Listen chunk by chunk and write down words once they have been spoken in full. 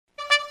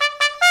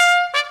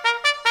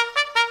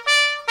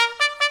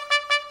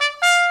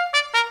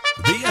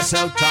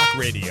South Talk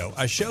Radio,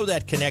 a show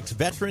that connects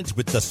veterans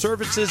with the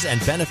services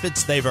and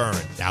benefits they've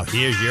earned. Now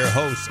here's your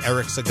host,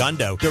 Eric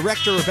Segundo,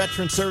 Director of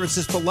Veteran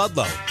Services for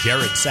Ludlow,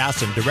 Jared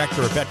Sasson,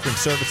 Director of Veteran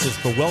Services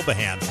for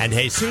Wilbraham, and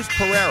Jesus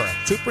Pereira,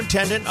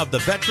 Superintendent of the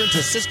Veterans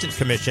Assistance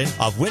Commission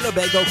of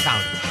Winnebago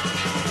County.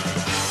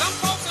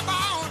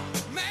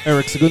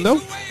 Eric Segundo,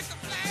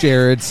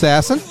 Jared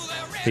Sasson,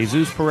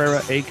 Jesus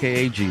Pereira,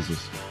 a.k.a.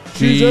 Jesus.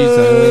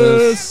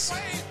 Jesus.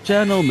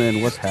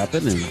 Gentlemen, what's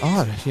happening?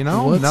 Oh, What's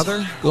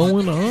another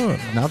going on?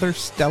 another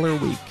stellar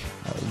week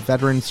of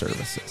veteran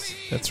services.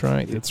 That's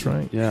right. That's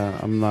right. Yeah,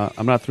 I'm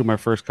not through my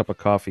first cup of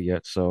coffee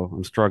yet, so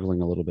I'm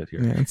struggling a little bit here.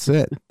 That's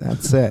it.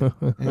 That's it.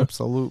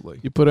 Absolutely.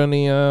 You put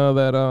any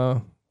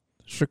not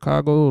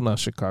Chicago,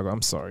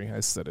 I'm sorry,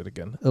 I said it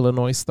again.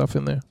 Illinois stuff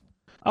in there?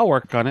 I'll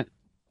work on it.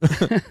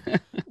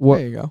 What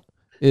There you go.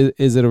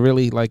 is it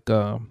really like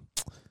what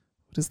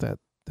is that?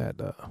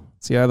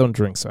 See, I don't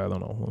drink, so I don't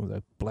know. What was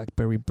that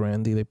blackberry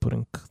brandy they put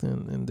in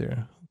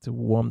there to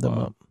warm them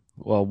up?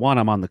 Well, one,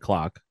 I'm on the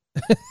clock.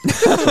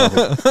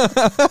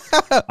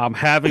 I'm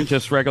having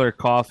just regular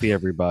coffee,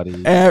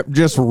 everybody.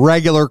 Just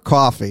regular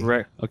coffee.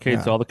 Okay,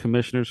 Yeah. to all the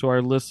commissioners who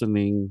are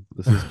listening,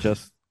 this is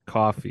just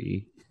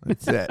coffee.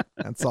 That's it.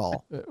 That's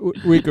all.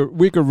 We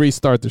could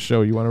restart the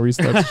show. You want to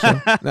restart the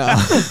show? No.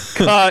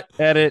 Cut,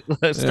 edit,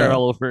 let's start Yeah.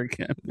 all over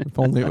again. If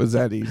only it was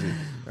that easy,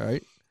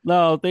 right?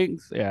 No,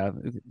 things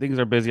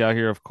are busy out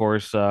here. Of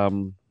course,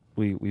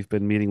 we've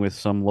been meeting with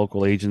some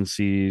local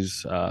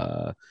agencies.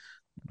 The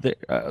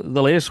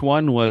latest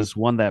one was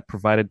one that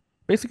provided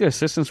basically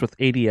assistance with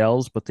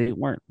ADLs, but they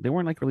weren't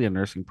like really a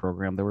nursing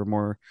program. They were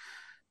more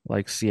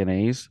like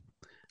CNAs,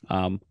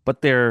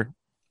 but they're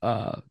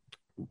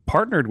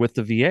partnered with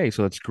the VA,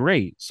 so that's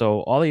great.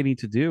 So all they need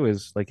to do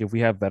is, like, if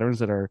we have veterans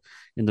that are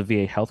in the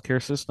VA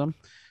healthcare system,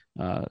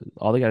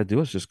 all they got to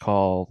do is just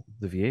call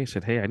the VA,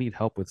 said, hey, I need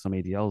help with some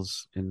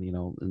ADLs,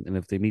 and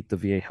if they meet the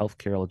VA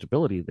healthcare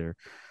eligibility, they're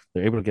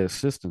able to get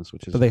assistance,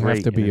 which is But they great.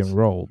 have to be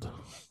enrolled.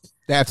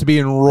 They have to be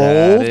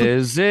enrolled. That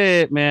is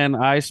it, man.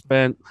 I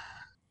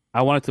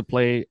wanted to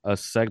play a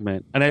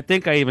segment, and I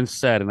think I even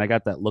said, and I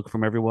got that look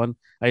from everyone,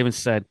 I even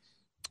said,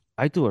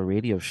 I do a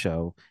radio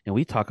show and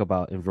we talk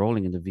about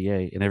enrolling in the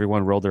VA, and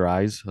everyone rolled their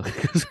eyes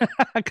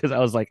because I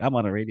was like, I'm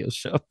on a radio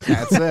show.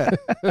 That's it.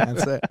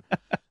 That's it.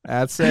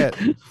 That's it.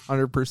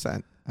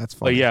 100%. That's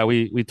funny. But yeah,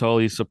 we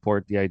totally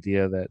support the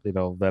idea that,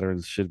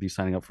 veterans should be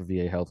signing up for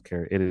VA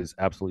healthcare. It is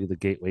absolutely the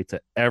gateway to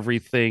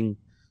everything.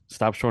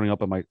 Stop showing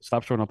up at my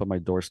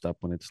doorstep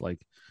when it's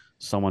like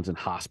someone's in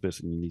hospice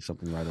and you need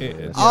something right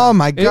away. Oh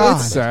my God.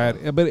 It's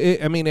sad, but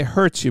it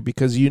hurts you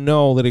because you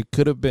know that it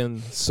could have been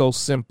so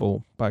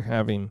simple by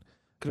having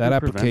that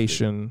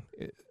application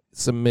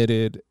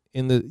submitted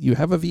you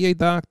have a VA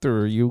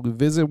doctor, you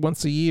visit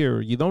once a year,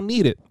 you don't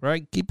need it,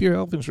 right? Keep your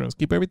health insurance,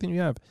 keep everything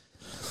you have.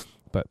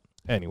 But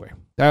anyway,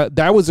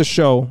 that was a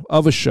show,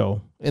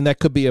 and that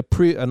could be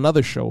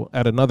another show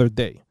at another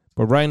day.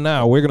 But right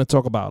now, we're going to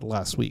talk about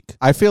last week.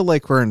 I feel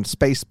like we're in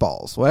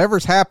Spaceballs.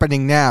 Whatever's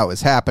happening now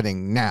is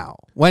happening now.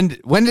 When did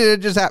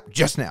it just happen?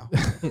 Just now.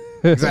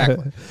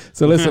 Exactly.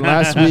 So listen,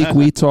 last week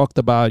we talked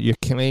about your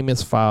claim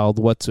is filed,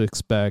 what to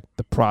expect,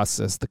 the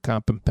process, the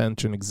comp and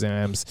pension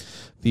exams,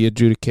 the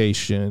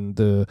adjudication,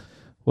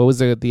 what was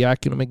the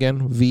acronym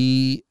again?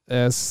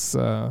 VS,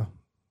 the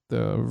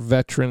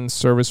Veteran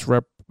Service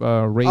Rep.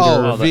 Rater.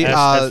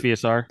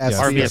 SVSR.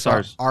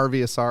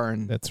 RVSR.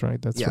 And that's right.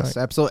 Yes,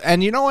 absolutely.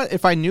 And you know what?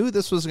 If I knew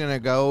this was going to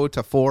go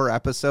to 4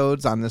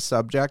 episodes on this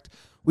subject,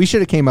 we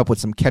should have came up with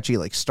some catchy,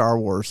 like, Star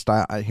Wars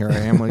style. Here I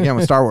am again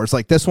with Star Wars.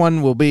 Like, this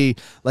one will be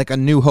like A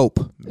New Hope,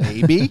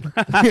 maybe,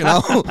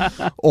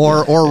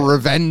 or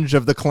Revenge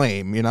of the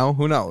Claim.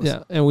 Who knows?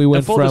 Yeah, and we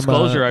went full from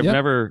disclosure. I've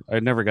never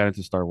got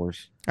into Star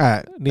Wars.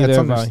 Neither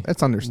have I.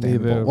 That's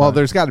understandable. Neither have Well, I.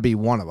 there's got to be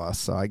one of us,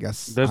 so I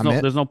guess There's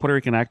no Puerto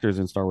Rican actors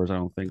in Star Wars, I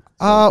don't think.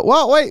 So.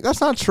 Well, wait, that's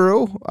not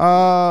true.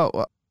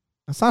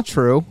 That's not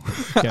true.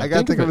 I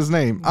gotta think of his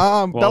name.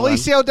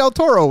 Benicio del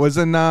Toro was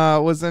in.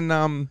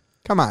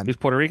 Come on, He's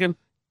Puerto Rican.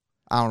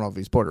 I don't know if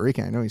he's Puerto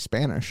Rican. I know he's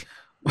Spanish.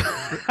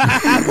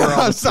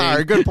 I'm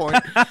sorry. Good point.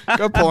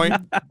 Good point.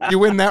 You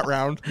win that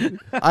round.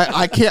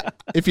 I can't.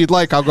 If you'd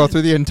like, I'll go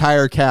through the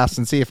entire cast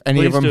and see if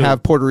any of them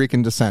have Puerto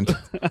Rican descent.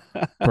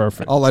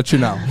 Perfect. I'll let you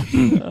know.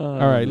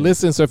 All right.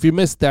 Listen, so if you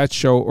missed that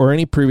show or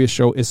any previous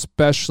show,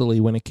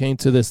 especially when it came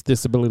to this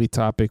disability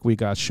topic, we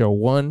got show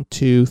 1,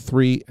 2,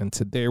 3, and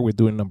today we're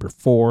doing number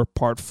 4,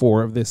 part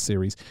 4 of this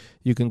series.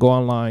 You can go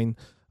online,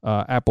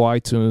 Apple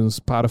iTunes,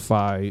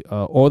 Spotify,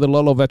 or the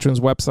Ludlow Veterans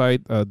website,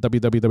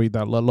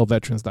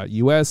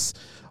 www.ludlowveterans.us,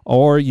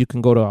 or you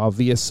can go to our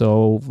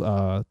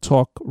VSO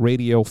Talk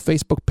Radio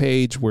Facebook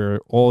page where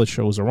all the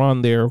shows are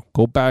on there.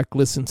 Go back,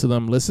 listen to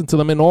them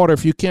in order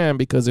if you can,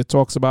 because it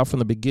talks about from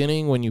the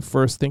beginning when you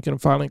first thinking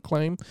of filing a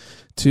claim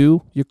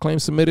to your claim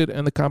submitted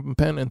and the comp and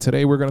pen. And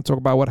today we're going to talk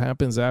about what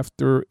happens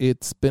after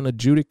it's been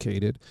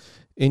adjudicated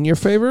in your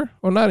favor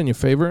or not in your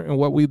favor and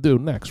what we do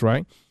next,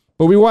 right?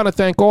 But we want to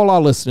thank all our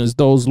listeners,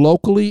 those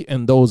locally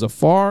and those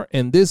afar.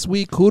 And this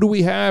week, who do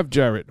we have,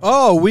 Jared?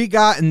 Oh, we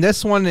got, and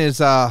this one is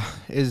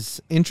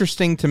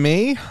interesting to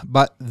me,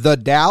 but the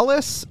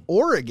Dallas,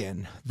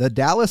 Oregon.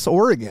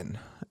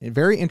 A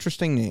very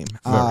interesting name.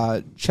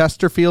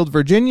 Chesterfield,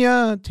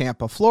 Virginia,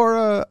 Tampa,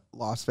 Florida,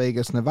 Las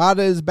Vegas,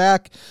 Nevada is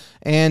back,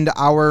 and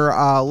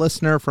our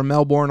listener from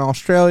Melbourne,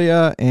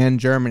 Australia, and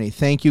Germany.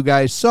 Thank you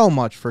guys so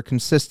much for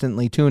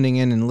consistently tuning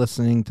in and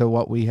listening to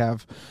what we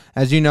have.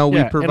 As you know,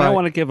 we provide. And I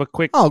want to give a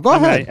quick. Oh, go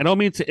ahead. I don't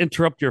mean to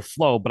interrupt your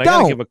flow, but I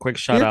got to give a quick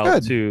shout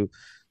out to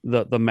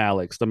the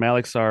Maliks. The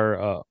Maliks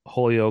are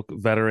Holyoke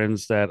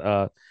veterans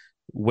that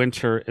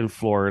winter in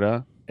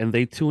Florida, and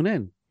they tune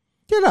in.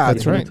 Get out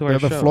That's right. They're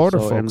the Florida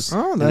folks.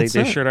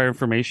 They shared our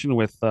information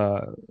with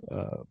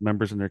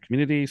members in their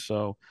community.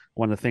 So I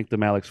want to thank the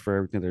Maliks for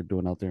everything they're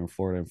doing out there in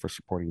Florida and for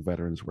supporting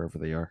veterans wherever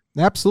they are.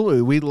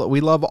 Absolutely. We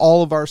love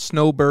all of our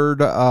snowbird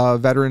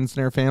veterans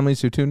and their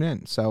families who tune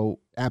in. So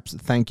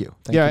absolutely, thank you.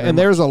 Thank you and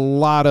there's a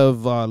lot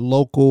of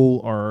local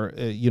or,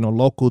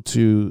 local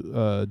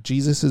to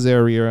Jesus's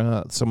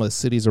area, some of the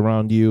cities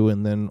around you,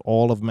 and then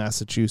all of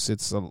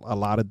Massachusetts, a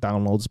lot of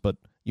downloads, but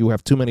you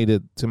have too many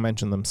to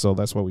mention them, so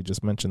that's why we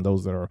just mentioned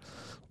those that are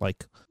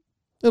like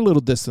a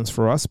little distance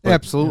for us. But,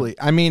 absolutely.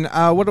 I mean,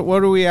 what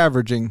are we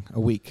averaging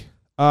a week?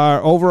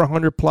 Over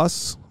 100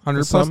 plus.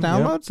 100 plus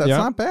downloads? That's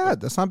not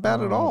bad. That's not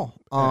bad at all.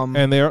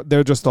 And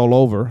they're just all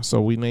over. So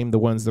we named the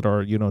ones that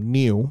are,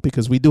 new,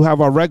 because we do have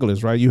our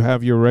regulars, right? You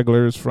have your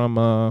regulars from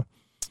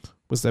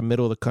what's that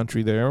middle of the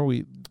country there?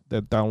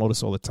 That download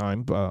us all the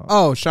time.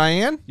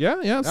 Cheyenne?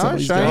 Yeah.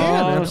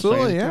 Cheyenne.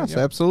 Absolutely. Yes,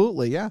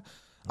 absolutely. Yeah.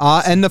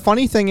 And the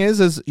funny thing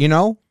is,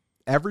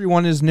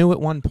 everyone is new at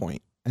one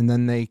point, and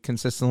then they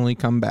consistently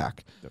come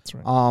back. That's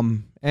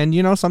right.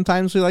 And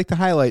sometimes we like to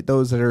highlight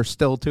those that are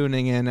still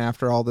tuning in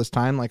after all this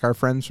time, like our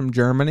friends from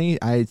Germany.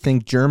 I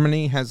think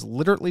Germany has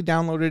literally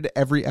downloaded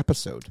every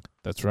episode.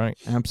 That's right.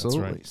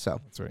 Absolutely. That's right. So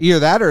that's right. Either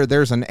that or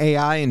there's an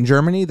AI in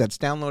Germany that's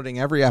downloading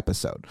every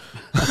episode.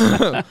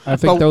 I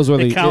think those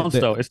were it counts,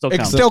 though. It still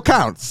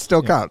counts.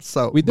 Still counts.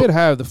 So we did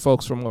have the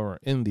folks from over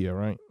India,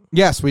 right?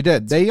 Yes, we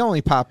did. They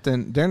only popped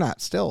in. They're not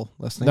still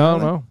listening.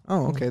 No.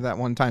 Oh, okay. That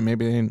one time,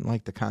 maybe they didn't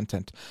like the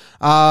content.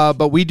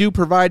 But we do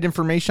provide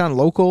information on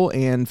local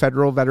and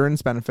federal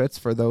veterans benefits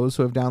for those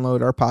who have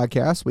downloaded our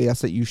podcast. We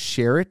ask that you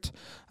share it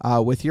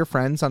with your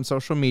friends on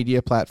social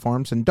media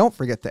platforms. And don't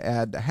forget to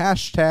add the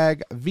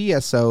hashtag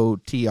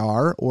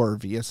VSOTR or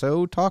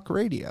VSO Talk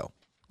Radio.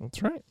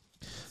 That's right.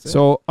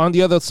 So on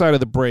the other side of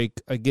the break,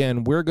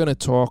 again, we're going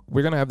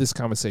to have this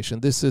conversation.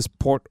 This is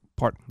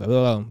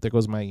there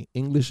goes my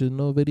English is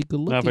not very good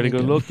looking. Not very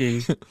good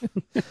looking.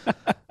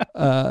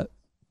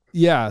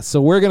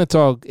 So we're going to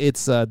talk,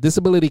 it's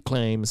disability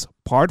claims,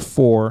 part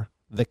 4.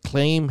 The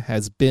claim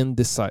has been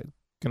decided.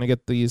 Can I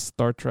get the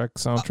Star Trek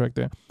soundtrack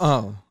there?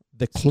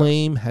 The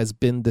claim has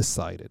been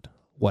decided.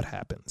 What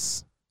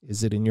happens?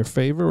 Is it in your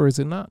favor or is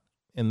it not?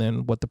 And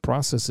then what the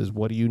process is,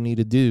 what do you need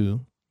to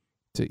do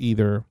to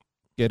either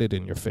get it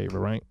in your favor,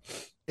 right?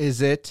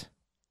 Is it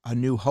A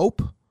New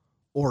Hope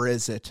or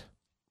is it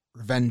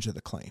Revenge of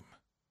the Claim?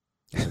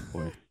 Oh,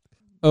 boy.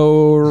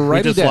 Oh,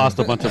 right. We just lost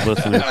a bunch of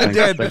listeners.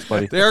 Thanks,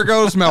 buddy. There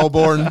goes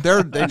Melbourne.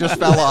 They just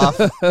fell off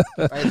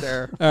right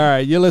there. All right,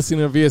 you're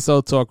listening to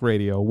VSO Talk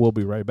Radio. We'll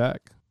be right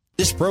back.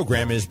 This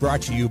program is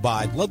brought to you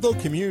by Ludlow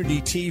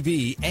Community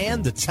TV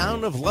and the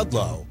town of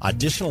Ludlow.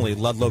 Additionally,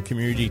 Ludlow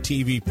Community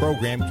TV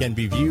program can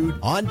be viewed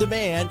on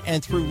demand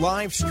and through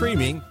live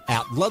streaming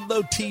at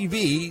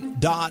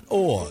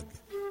ludlowtv.org.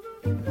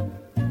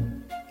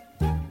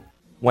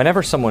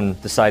 Whenever someone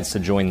decides to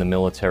join the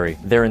military,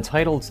 they're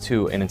entitled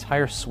to an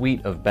entire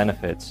suite of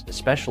benefits,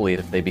 especially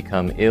if they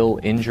become ill,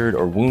 injured,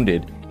 or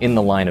wounded in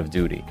the line of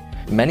duty.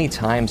 Many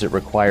times it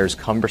requires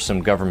cumbersome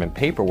government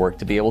paperwork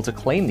to be able to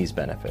claim these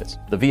benefits.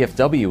 The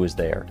VFW is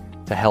there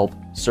to help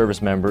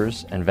service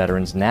members and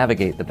veterans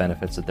navigate the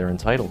benefits that they're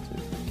entitled to.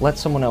 Let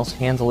someone else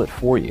handle it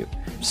for you.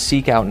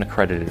 Seek out an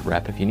accredited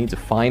rep. If you need to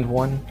find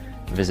one,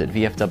 visit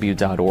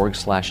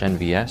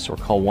vfw.org/NVS or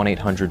call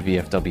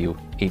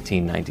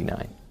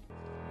 1-800-VFW-1899.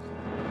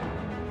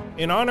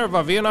 In honor of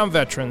our Vietnam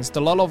veterans,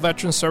 the Ludlow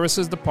Veteran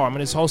Services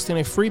Department is hosting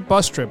a free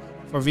bus trip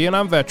for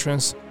Vietnam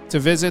veterans to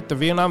visit the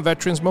Vietnam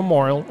Veterans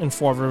Memorial in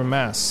Fall River,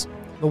 Mass.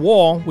 The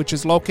wall, which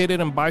is located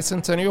in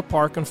Bicentennial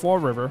Park in Fall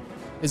River,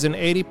 is an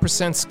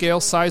 80%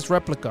 scale-sized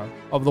replica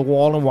of the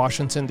wall in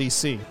Washington,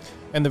 D.C.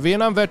 And the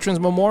Vietnam Veterans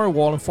Memorial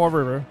Wall in Fall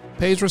River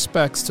pays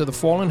respects to the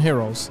fallen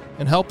heroes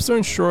and helps to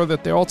ensure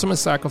that their ultimate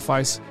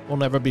sacrifice will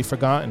never be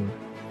forgotten.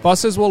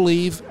 Buses will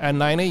leave at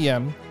 9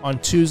 a.m. on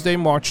Tuesday,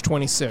 March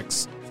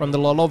 26 from the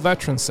Ludlow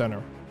Veterans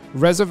Center.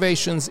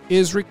 Reservations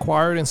is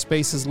required and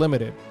space is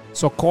limited,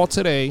 so call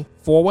today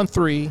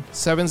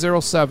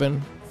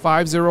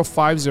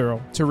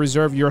 413-707-5050 to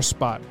reserve your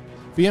spot.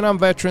 Vietnam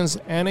veterans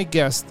and a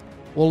guest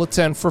will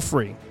attend for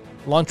free.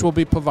 Lunch will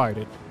be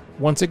provided.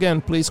 Once again,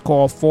 please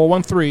call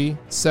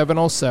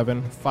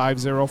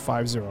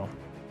 413-707-5050.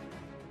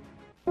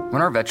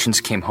 When our veterans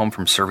came home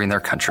from serving their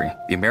country,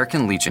 the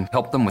American Legion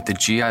helped them with the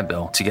GI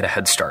Bill to get a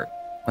head start.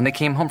 When they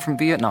came home from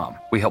Vietnam,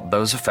 we helped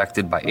those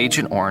affected by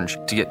Agent Orange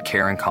to get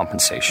care and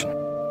compensation.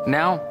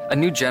 Now, a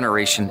new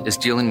generation is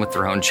dealing with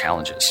their own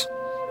challenges.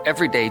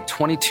 Every day,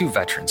 22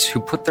 veterans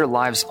who put their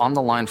lives on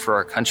the line for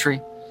our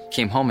country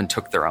came home and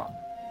took their own.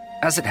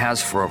 As it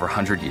has for over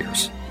 100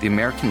 years, the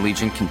American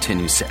Legion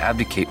continues to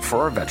advocate for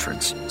our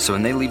veterans, so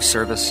when they leave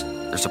service,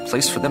 there's a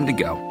place for them to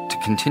go to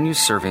continue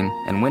serving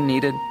and, when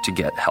needed, to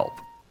get help.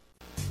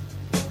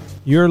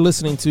 You're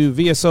listening to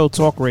VSO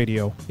Talk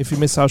Radio. If you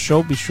miss our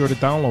show, be sure to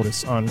download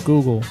us on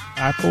Google,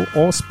 Apple,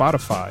 or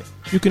Spotify.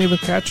 You can even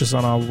catch us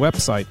on our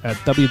website at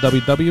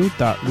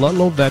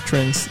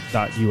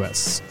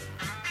www.ludlowveterans.us.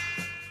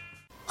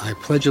 I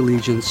pledge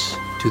allegiance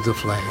to the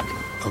flag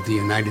of the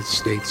United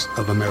States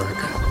of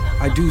America.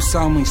 I do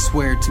solemnly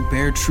swear to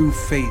bear true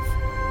faith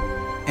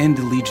and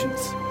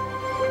allegiance.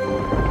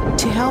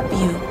 To help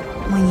you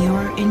when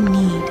you're in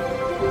need.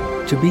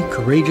 To be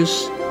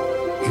courageous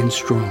and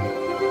strong.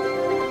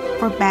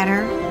 For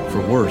better.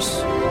 For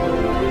worse.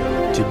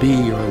 To be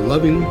your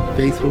loving,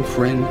 faithful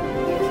friend,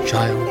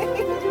 child,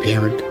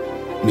 parent,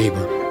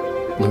 neighbor.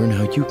 Learn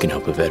how you can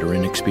help a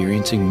veteran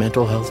experiencing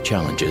mental health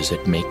challenges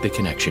at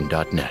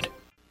maketheconnection.net.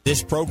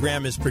 This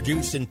program is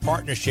produced in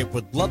partnership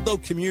with Ludlow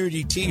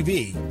Community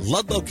TV.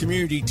 Ludlow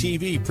Community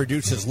TV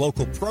produces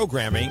local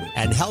programming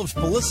and helps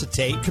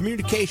facilitate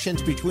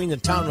communications between the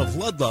town of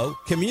Ludlow,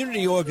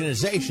 community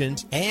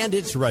organizations, and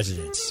its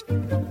residents.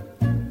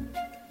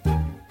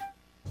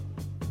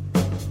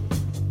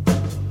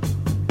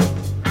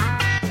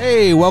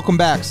 Hey, welcome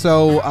back.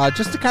 So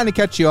just to kind of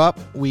catch you up,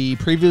 we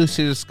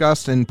previously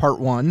discussed in part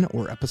 1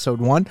 or episode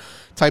 1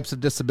 types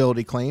of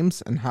disability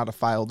claims and how to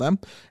file them.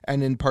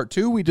 And in part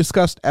 2, we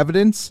discussed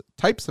evidence,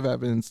 types of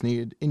evidence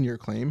needed in your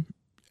claim.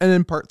 And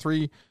in part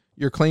 3,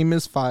 your claim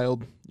is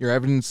filed, your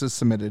evidence is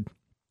submitted.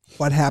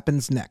 What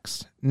happens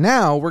next?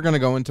 Now we're going to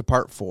go into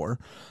part 4,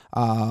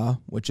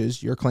 which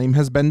is your claim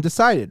has been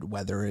decided,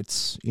 whether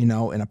it's, in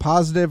a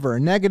positive or a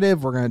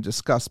negative. We're going to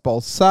discuss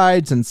both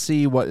sides and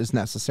see what is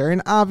necessary.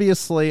 And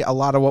obviously, a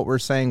lot of what we're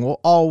saying will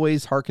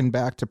always harken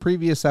back to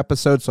previous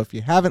episodes. So if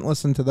you haven't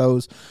listened to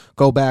those,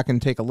 go back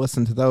and take a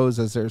listen to those,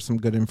 as there's some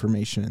good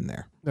information in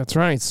there. That's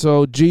right.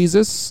 So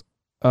Jesus,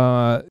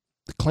 the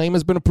claim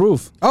has been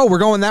approved. Oh, we're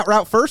going that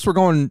route first? We're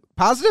going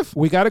positive?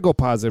 We got to go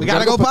positive. We got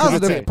to go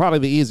positive. That's probably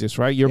the easiest,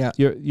 right?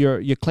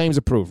 Your claim's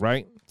approved,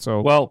 right?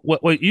 So, well,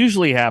 what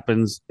usually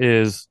happens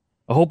is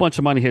a whole bunch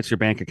of money hits your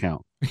bank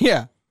account.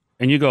 Yeah.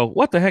 And you go,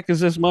 what the heck is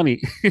this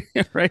money?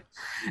 Right?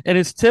 And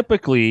it's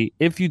typically,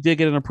 if you did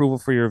get an approval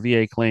for your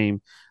VA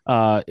claim,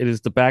 it is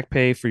the back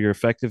pay for your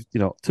effective,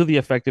 to the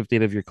effective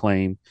date of your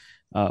claim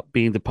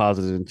being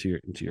deposited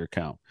into your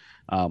account.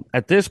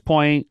 At this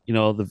point,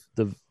 the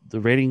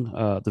rating,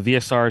 the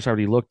VSR has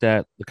already looked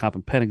at the comp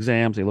and pen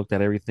exams. They looked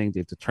at everything.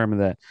 They've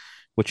determined that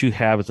what you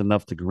have is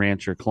enough to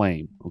grant your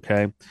claim.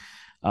 Okay.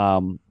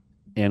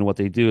 And what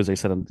they do is they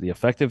set the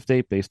effective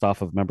date based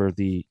off of, remember,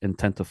 the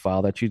intent to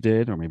file that you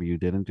did, or maybe you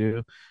didn't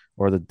do,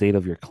 or the date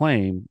of your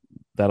claim.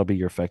 That'll be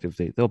your effective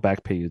date. They'll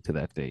back pay you to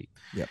that date.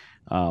 Yep.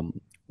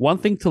 One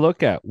thing to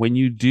look at when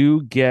you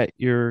do get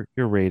your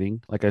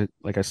rating, like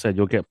I said,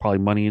 you'll get probably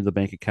money in the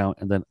bank account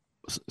and then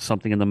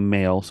something in the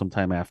mail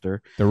sometime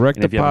after.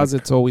 Direct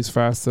deposit's always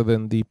faster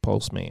than the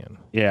postman.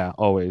 Yeah,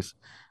 always.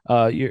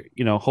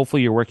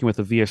 Hopefully you're working with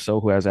a VSO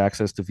who has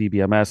access to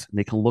VBMS, and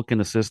they can look in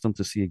the system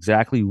to see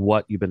exactly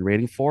what you've been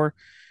rating for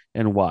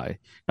and why.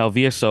 Now,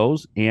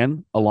 VSOs,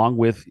 and along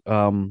with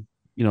the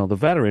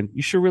veteran,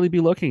 you should really be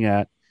looking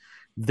at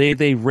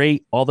they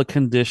rate all the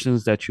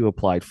conditions that you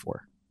applied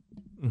for.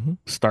 Mm-hmm.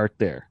 Start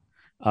there.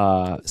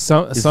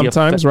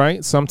 Sometimes,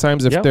 right?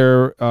 Sometimes if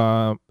there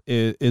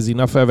is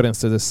enough evidence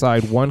to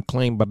decide one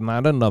claim but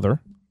not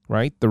another,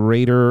 right? The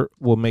rater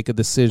will make a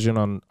decision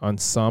on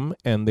some,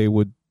 and they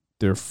would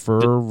defer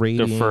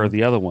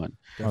the other one.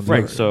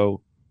 Right.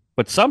 So,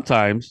 but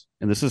sometimes,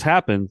 and this has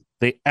happened,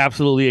 they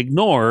absolutely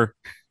ignore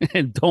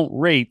and don't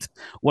rate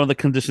one of the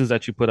conditions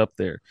that you put up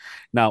there.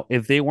 Now,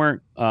 if they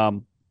weren't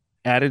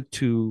added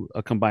to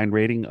a combined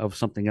rating of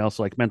something else,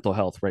 like mental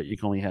health, right? You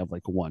can only have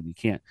like one. You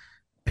can't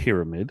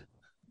pyramid.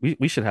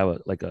 We should have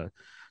a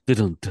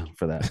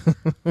for that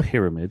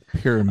pyramid.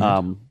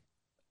 Pyramid.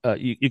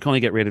 You can only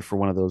get rated for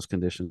one of those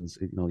conditions.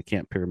 You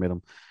can't pyramid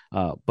them.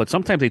 But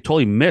sometimes they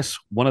totally miss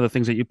one of the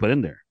things that you put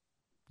in there.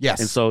 Yes.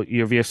 And so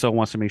your VSO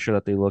wants to make sure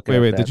that they look at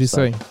Wait, that did you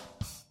stuff. say?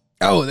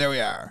 Oh, there we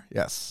are.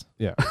 Yes.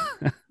 Yeah.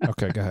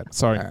 Okay, go ahead.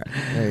 Sorry. All right,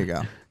 there you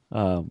go.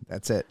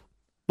 That's it.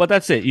 But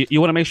that's it. You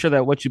want to make sure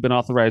that what you've been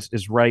authorized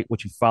is right,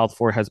 what you filed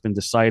for has been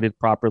decided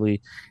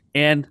properly,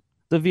 and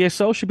the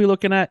VSO should be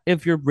looking at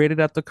if you're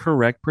rated at the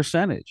correct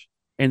percentage.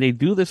 And they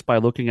do this by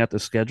looking at the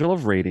schedule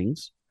of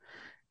ratings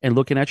and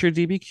looking at your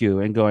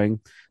DBQ and going,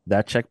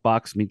 that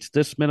checkbox meets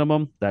this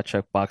minimum, that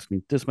checkbox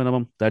meets this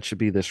minimum, that should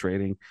be this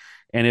rating.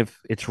 And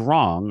if it's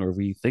wrong, or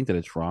we think that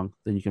it's wrong,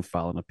 then you can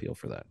file an appeal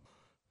for that.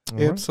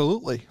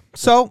 Absolutely.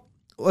 So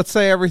let's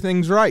say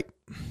everything's right.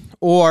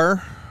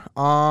 Or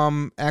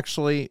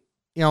actually,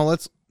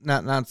 let's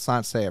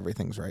not say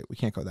everything's right. We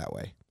can't go that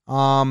way.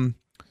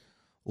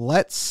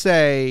 Let's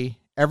say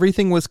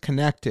everything was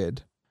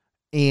connected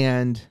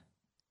And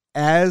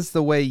as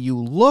the way you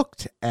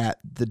looked at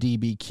the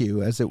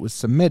DBQ as it was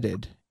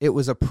submitted, it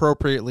was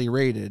appropriately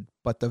rated.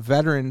 But the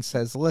veteran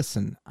says,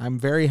 listen, I'm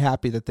very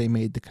happy that they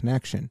made the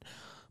connection.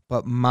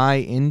 But my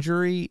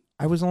injury,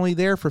 I was only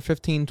there for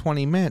 15,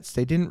 20 minutes.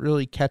 They didn't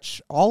really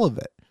catch all of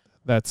it.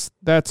 That's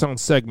on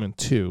segment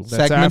 2. That's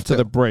Segment after 2.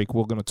 the break.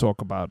 We're going to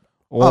talk about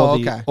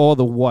all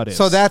the what ifs.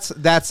 So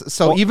that's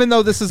even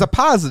though this is a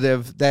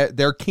positive, that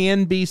there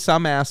can be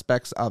some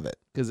aspects of it.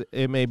 Because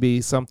it may be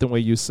something where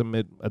you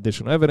submit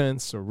additional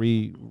evidence or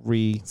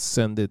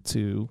re-send it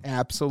to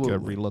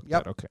absolutely relook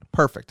at. Okay,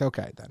 perfect.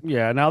 Okay, then.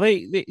 Yeah. Now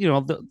they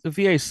the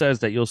VA says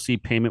that you'll see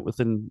payment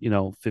within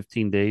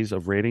 15 days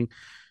of rating.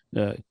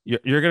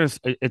 You're gonna.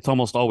 It's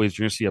almost always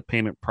you're gonna see a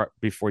payment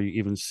before you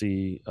even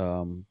see.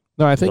 No,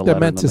 I think they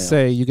meant to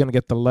say you're gonna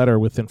get the letter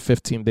within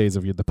 15 days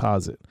of your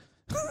deposit.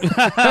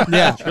 Yeah,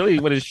 that's really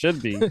what it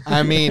should be.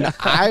 I mean,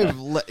 I've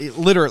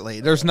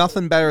literally, there's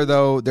nothing better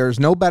though.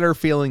 There's no better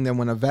feeling than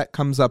when a vet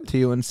comes up to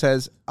you and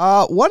says,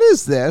 what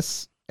is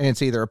this? And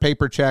it's either a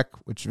paper check,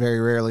 which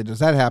very rarely does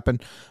that happen,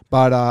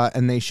 but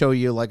and they show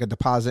you like a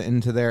deposit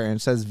into there and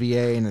it says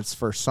VA and it's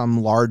for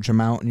some large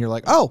amount and you're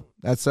like, oh,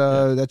 that's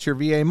your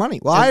VA money.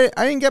 Well, I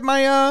didn't get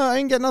I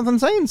didn't get nothing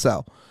saying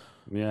so.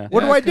 Yeah.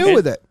 What do I do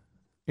with it?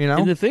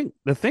 And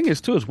the thing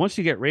is too is once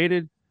you get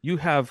rated, you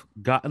have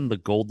gotten the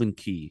golden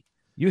key.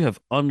 You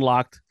have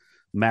unlocked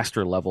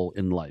master level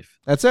in life.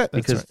 That's it.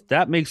 Because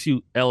that makes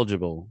you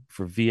eligible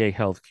for VA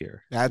healthcare,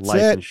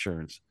 life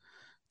insurance,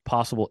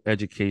 possible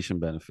education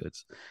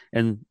benefits.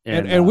 And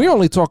we're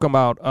only talking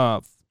about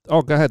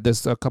go ahead.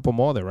 There's a couple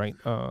more there, right?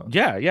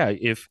 Yeah.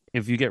 If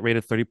you get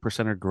rated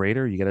 30% or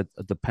greater, you get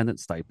a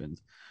dependent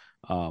stipend.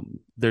 And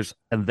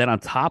then on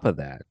top of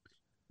that,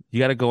 you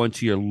got to go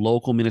into your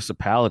local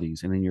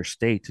municipalities and in your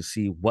state to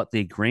see what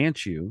they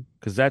grant you.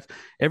 Because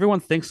everyone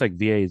thinks like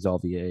VA is all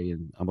VA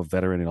and I'm a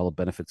veteran and all the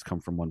benefits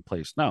come from one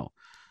place. No,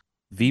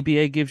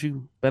 VBA gives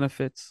you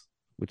benefits,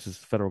 which is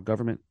federal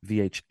government.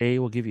 VHA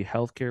will give you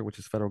healthcare, which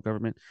is federal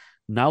government.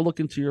 Now look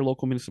into your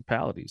local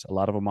municipalities. A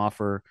lot of them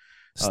offer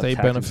state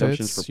tax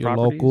benefits, for your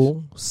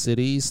local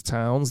cities,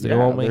 towns. They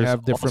all may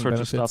have different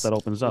benefits. Of stuff that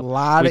opens up. A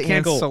lot of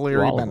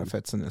ancillary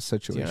benefits in this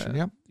situation.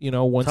 Yeah.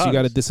 Once you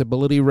got a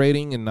disability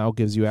rating, and now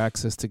gives you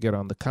access to get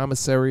on the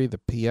commissary, the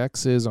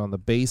PXs, on the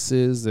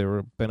bases. There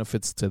are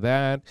benefits to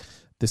that.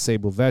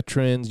 Disabled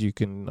veterans, you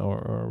can,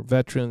 or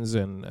veterans,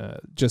 and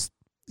just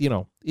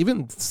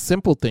even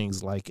simple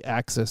things like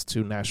access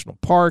to national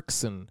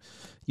parks and.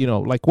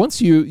 Like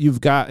once you've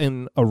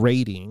gotten a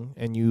rating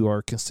and you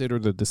are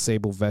considered a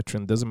disabled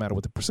veteran, doesn't matter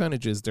what the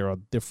percentage is, there are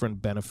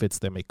different benefits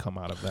that may come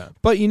out of that.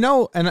 But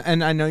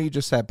and I know you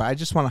just said, but I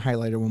just want to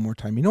highlight it one more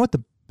time. You know what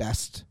the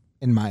best,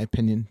 in my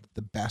opinion,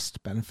 the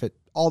best benefit,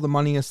 all the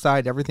money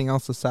aside, everything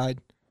else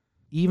aside,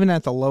 even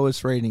at the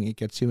lowest rating, it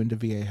gets you into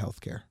VA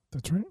healthcare.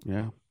 That's right.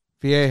 Yeah.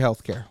 VA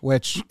healthcare,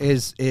 which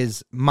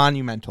is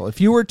monumental. If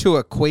you were to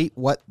equate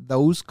what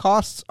those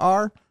costs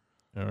are,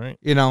 all right,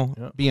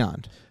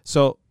 beyond.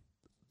 So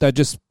that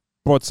just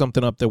brought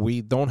something up that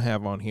we don't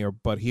have on here,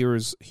 but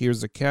here's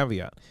a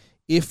caveat.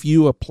 If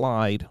you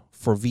applied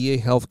for VA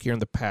healthcare in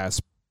the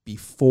past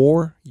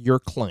before your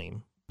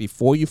claim,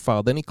 before you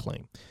filed any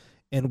claim,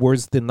 and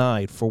was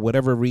denied for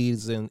whatever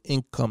reason,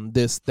 income,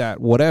 this, that,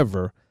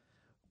 whatever,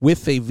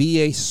 with a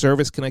VA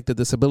service-connected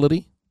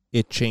disability,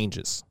 it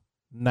changes.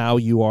 Now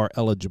you are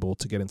eligible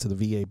to get into the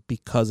VA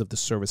because of the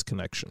service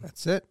connection.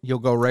 That's it. You'll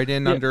go right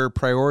in under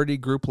priority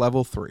group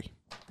level 3.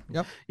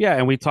 Yep. Yeah,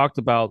 and we talked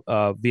about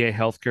VA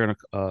healthcare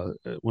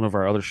in one of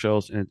our other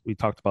shows, and we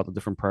talked about the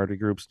different priority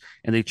groups,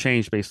 and they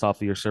change based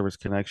off of your service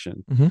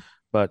connection. Mm-hmm.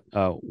 But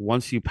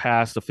once you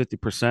pass the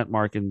 50%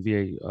 mark in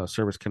VA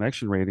service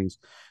connection ratings,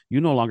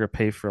 you no longer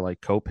pay for like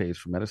co-pays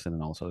for medicine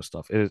and all this other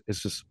stuff.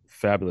 It's just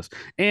fabulous.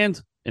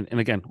 And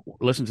again,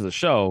 listen to the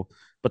show,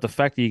 but the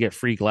fact that you get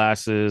free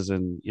glasses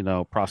and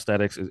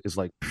prosthetics is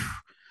like,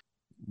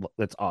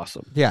 that's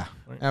awesome. Yeah,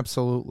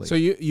 absolutely. So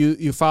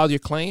you filed your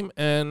claim,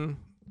 and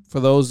for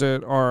those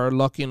that are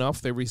lucky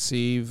enough, they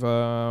receive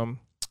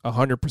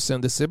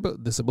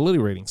 100% disability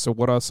rating. So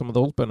what are some of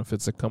those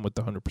benefits that come with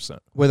the 100%?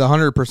 With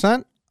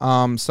 100%,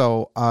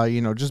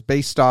 just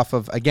based off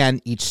of,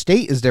 again, each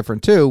state is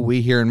different too.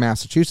 We here in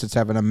Massachusetts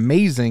have an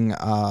amazing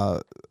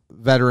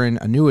veteran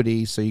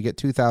annuity. So you get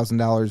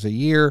 $2,000 a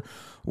year,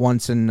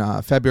 once in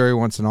February,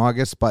 once in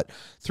August. But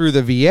through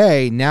the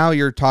VA, now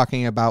you're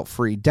talking about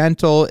free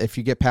dental. If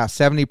you get past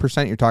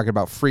 70%, you're talking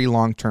about free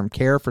long-term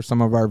care for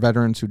some of our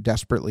veterans who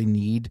desperately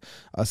need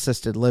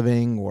assisted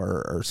living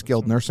or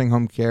skilled nursing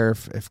home care,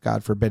 if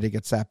God forbid it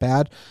gets that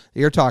bad.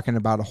 You're talking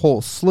about a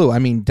whole slew. I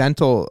mean,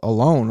 dental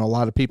alone, a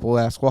lot of people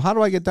ask, well, how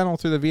do I get dental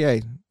through the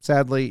VA?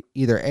 Sadly,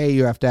 either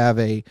you have to have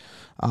a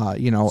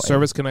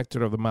service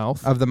connected of the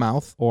mouth,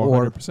 or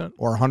 100%,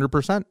 or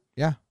 100%.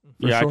 Yeah.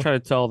 Yeah, sure. I try to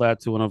tell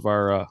that to one of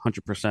our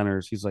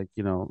 100%ers. He's like,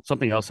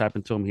 something else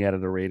happened to him. He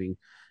added a rating.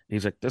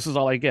 He's like, this is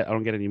all I get. I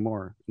don't get any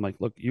more. I'm like,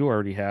 look, you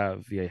already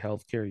have VA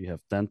healthcare. You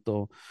have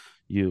dental.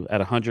 You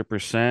at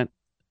 100%.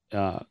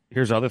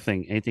 Here's the other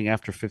thing. Anything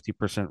after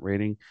 50%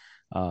 rating,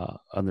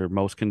 Under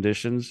most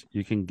conditions,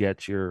 you can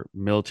get your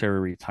military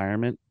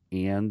retirement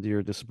and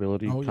your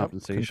disability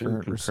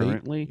compensation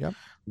concurrently. Yep.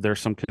 There's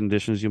some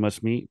conditions you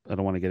must meet. I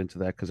don't want to get into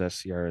that because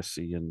that's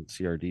CRSC and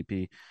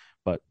CRDP,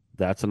 but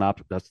that's an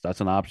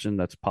that's an option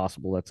that's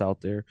possible, that's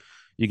out there.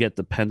 You get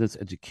dependents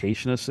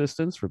education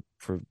assistance for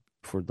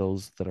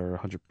those that are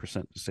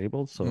 100%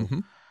 disabled. So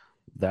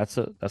that's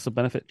a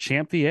benefit.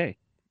 Champ VA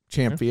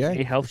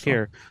healthcare.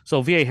 Sure.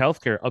 So VA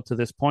healthcare up to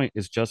this point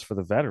is just for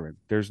the veteran.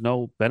 There's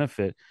no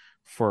benefit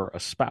for a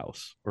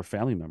spouse or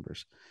family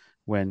members.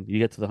 When you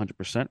get to the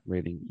 100%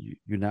 rating,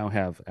 you now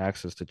have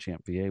access to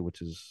Champ VA,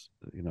 which is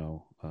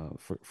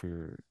for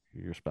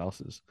your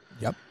spouses.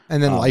 Yep.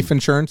 And then life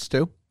insurance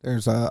too.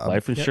 There's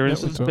life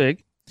insurance is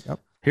big. Yep.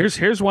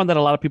 Here's one that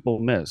a lot of people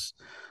miss.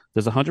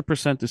 There's a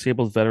 100%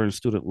 disabled veteran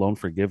student loan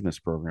forgiveness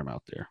program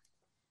out there.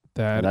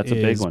 That's a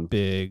big one.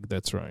 Big.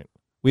 That's right.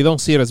 We don't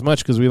see it as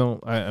much because we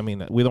don't. I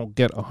mean, we don't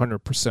get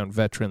 100%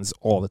 veterans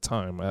all the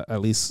time,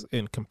 at least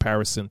in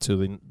comparison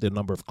to the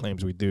number of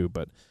claims we do.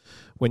 But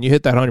when you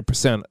hit that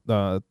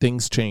 100%,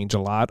 things change a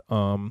lot.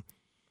 Again,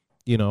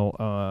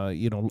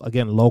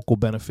 local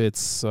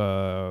benefits,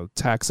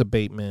 tax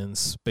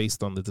abatements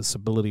based on the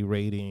disability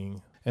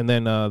rating. And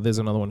then there's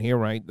another one here,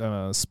 right?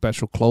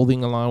 Special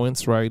clothing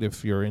allowance, right?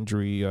 If your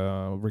injury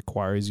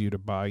requires you to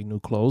buy new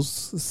clothes,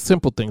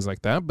 simple things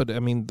like that. But I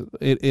mean,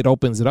 it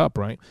opens it up,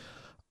 right?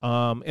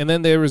 And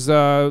then there's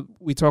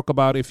we talk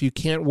about if you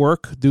can't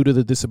work due to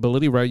the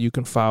disability, right? You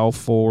can file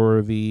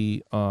for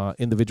the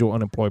individual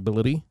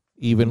unemployability,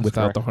 even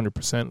without the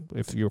 100%.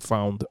 If you're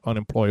found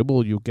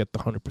unemployable, you get the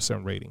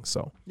 100% rating.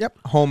 So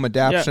home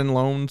adaptation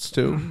loans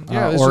too,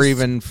 or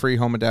even free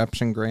home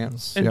adaptation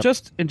grants. And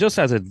just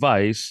as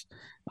advice,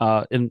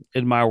 in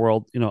my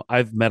world,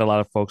 I've met a lot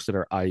of folks that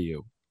are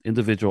IU,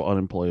 individual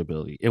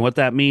unemployability, and what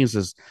that means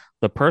is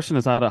the person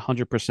is not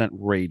 100%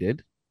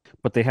 rated,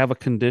 but they have a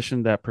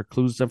condition that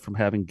precludes them from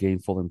having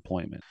gainful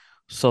employment.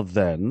 So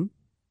then,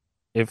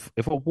 if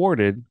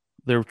awarded,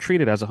 they're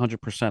treated as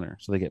 100%er.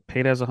 So they get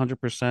paid as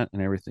 100%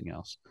 and everything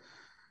else.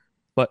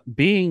 But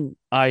being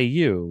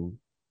IU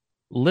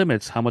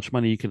limits how much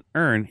money you can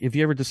earn if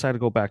you ever decide to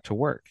go back to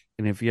work.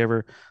 And if you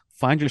ever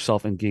find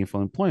yourself in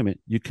gainful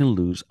employment, you can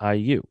lose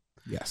IU.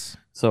 Yes.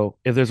 So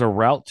if there's a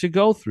route to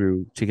go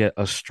through to get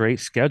a straight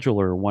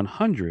scheduler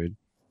 100,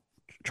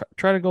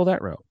 try to go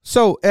that route.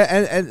 So,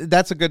 and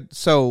that's a good,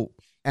 so,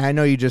 and I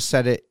know you just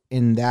said it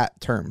in that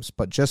terms,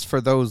 but just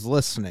for those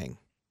listening.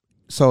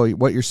 So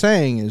what you're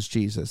saying is,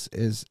 Jesus,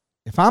 is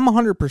if I'm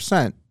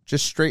 100%,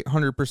 just straight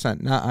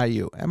 100%, not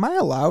IU, am I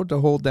allowed to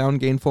hold down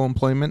gainful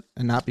employment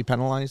and not be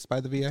penalized by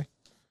the VA?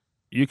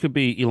 You could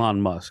be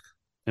Elon Musk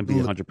and be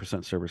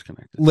 100% service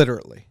connected.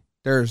 Literally.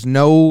 There's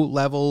no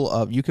level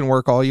of, you can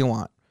work all you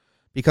want.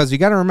 Because you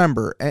got to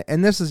remember,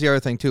 and this is the other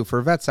thing too,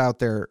 for vets out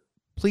there,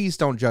 please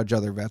don't judge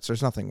other vets.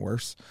 There's nothing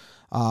worse.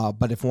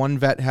 But if one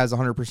vet has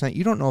 100%,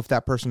 you don't know if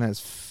that person has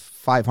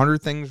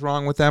 500 things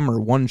wrong with them or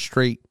one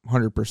straight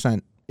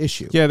 100%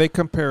 issue. Yeah, they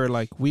compare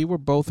like we were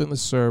both in the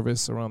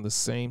service around the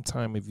same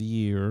time of the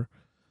year.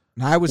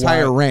 And I was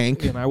higher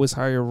rank. And I was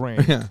higher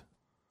rank. Yeah.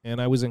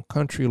 And I was in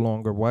country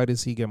longer. Why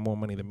does he get more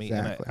money than me?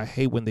 Exactly. And I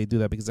hate when they do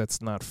that because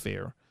that's not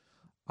fair.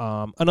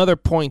 Another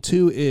point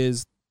too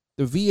is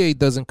the VA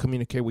doesn't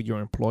communicate with your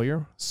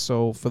employer.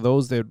 So for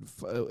those that,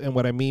 and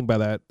what I mean by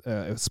that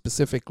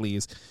specifically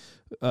is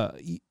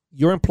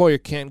your employer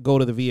can't go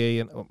to the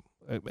VA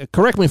and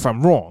correct me if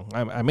I'm wrong.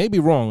 I may be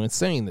wrong in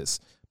saying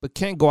this, but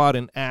can't go out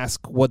and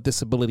ask what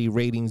disability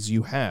ratings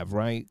you have,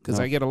 right?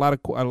 Because I get a lot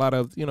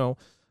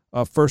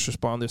of first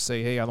responders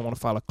say, hey, I don't want to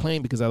file a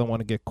claim because I don't want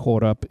to get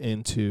caught up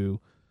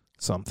into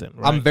something.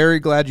 Right? I'm very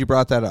glad you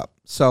brought that up.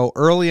 So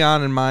early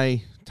on in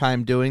my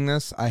time doing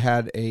this, I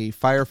had a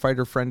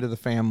firefighter friend of the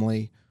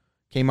family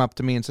came up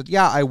to me and said,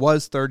 yeah, I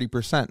was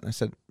 30%. And I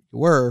said, you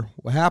were?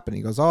 What happened?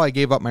 He goes, oh, I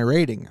gave up my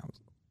rating. I was,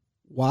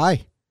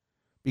 why?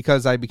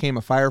 Because I became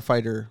a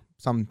firefighter,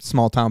 some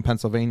small town,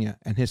 Pennsylvania,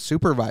 and his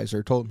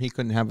supervisor told him he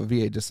couldn't have a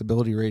VA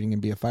disability rating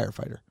and be a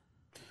firefighter.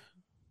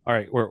 All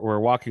right, we're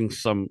walking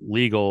some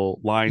legal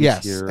lines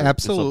yes, here. Yes,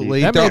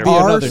 absolutely. That may be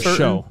another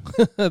show.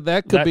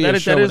 That could be a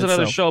show. That is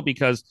another show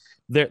because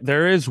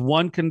there is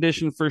one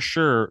condition for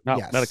sure.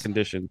 Not a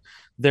condition.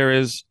 There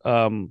is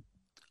an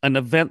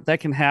event that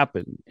can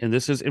happen, and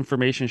this is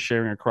information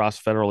sharing across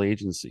federal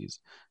agencies.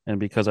 And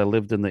because I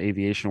lived in the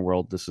aviation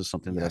world, this is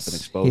something that I've been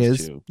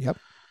exposed to. Yep.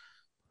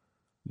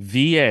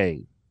 VA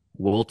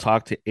will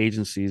talk to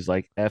agencies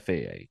like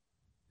FAA,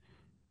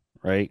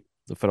 right?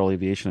 The Federal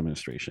Aviation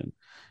Administration.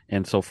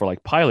 And so for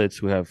like pilots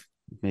who have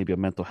maybe a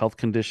mental health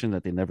condition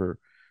that they never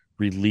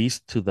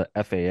released to the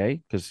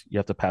FAA, because you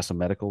have to pass a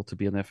medical to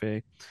be in the FAA,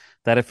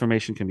 that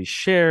information can be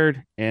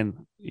shared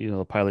and,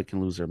 the pilot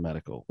can lose their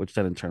medical, which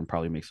then in turn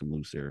probably makes them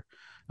lose their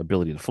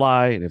ability to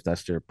fly. And if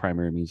that's their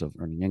primary means of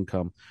earning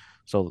income.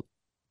 So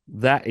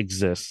that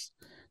exists.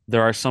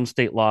 There are some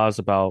state laws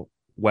about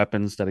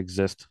weapons that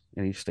exist,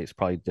 and each state's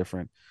probably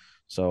different.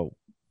 So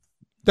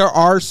there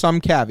are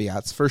some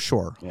caveats for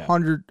sure. Yeah.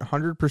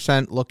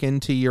 100% look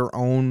into your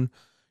own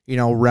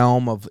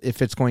realm of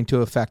if it's going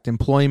to affect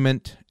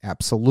employment.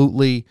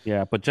 Absolutely.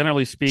 Yeah, but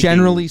generally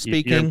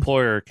speaking, your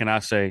employer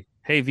cannot say,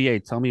 "Hey, VA,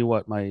 tell me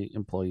what my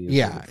employee is."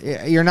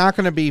 Yeah, you're not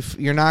going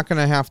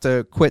to have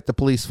to quit the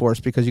police force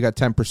because you got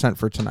 10%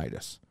 for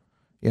tinnitus.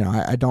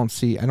 I don't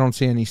see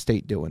any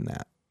state doing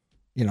that.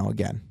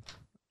 Again.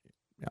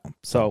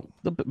 So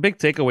the big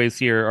takeaways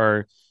here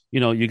are,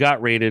 you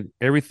got rated,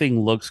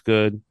 everything looks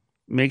good.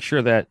 Make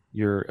sure that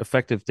your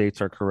effective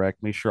dates are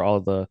correct. Make sure all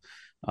of the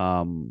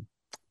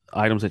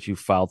items that you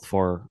filed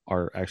for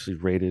are actually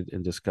rated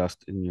and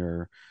discussed in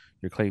your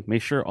claim.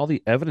 Make sure all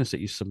the evidence that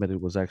you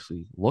submitted was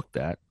actually looked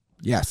at.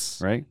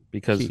 Yes. Right?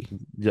 Because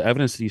the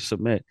evidence that you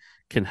submit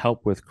can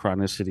help with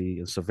chronicity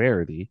and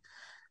severity.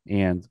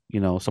 And,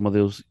 some of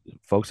those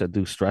folks that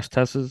do stress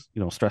tests,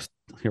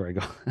 here I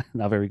go,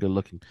 not very good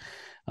looking,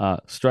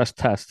 stress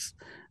tests,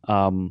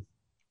 may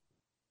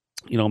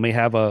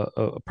have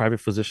a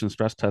private physician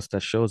stress test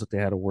that shows that they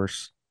had a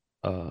worse,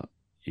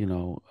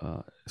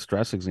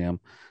 stress exam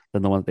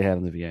than the one that they had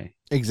in the VA.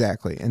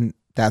 Exactly. And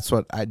that's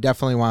what I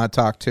definitely want to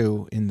talk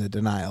to in the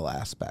denial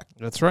aspect.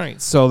 That's right.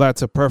 So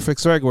that's a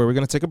perfect segue. We're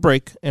going to take a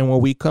break. And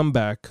when we come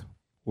back,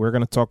 we're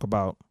going to talk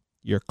about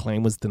your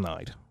claim was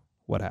denied.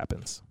 What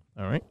happens?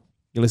 All right.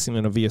 You're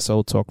listening to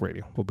VSO Talk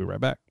Radio. We'll be right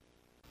back.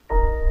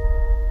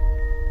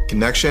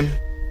 Connection,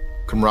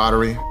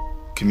 camaraderie,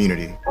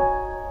 community.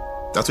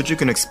 That's what you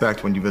can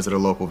expect when you visit a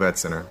local vet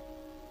center.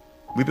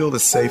 We build a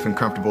safe and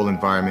comfortable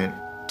environment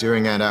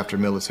during and after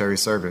military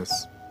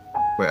service,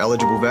 where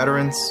eligible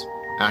veterans,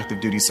 active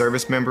duty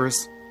service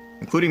members,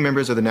 including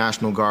members of the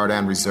National Guard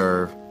and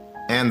Reserve,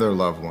 and their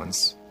loved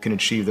ones, can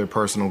achieve their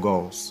personal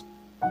goals.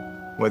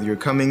 Whether you're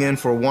coming in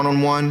for a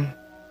one-on-one,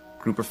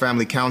 group or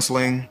family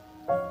counseling,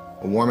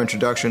 a warm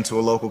introduction to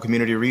a local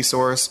community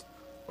resource,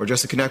 or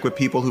just to connect with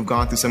people who've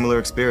gone through similar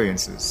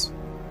experiences,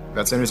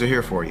 vet centers are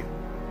here for you.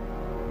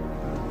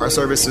 Our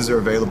services are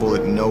available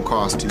at no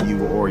cost to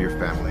you or your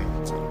family.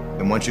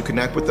 And once you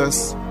connect with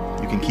us,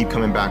 you can keep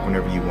coming back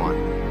whenever you want.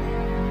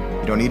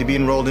 You don't need to be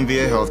enrolled in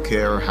VA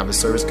healthcare or have a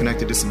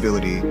service-connected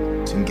disability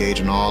to engage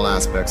in all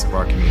aspects of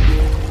our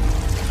community.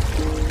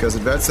 Because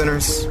at vet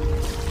centers,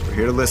 we're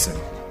here to listen,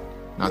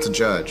 not to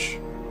judge.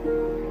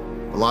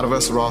 A lot of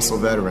us are also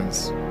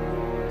veterans,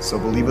 so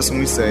believe us when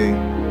we say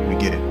we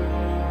get it.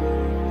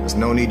 There's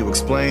no need to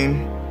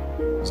explain,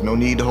 there's no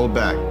need to hold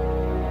back.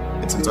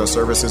 And since our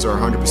services are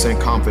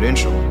 100%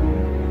 confidential,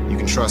 you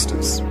can trust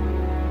us.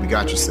 We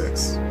got your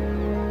six.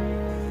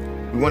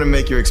 We want to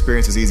make your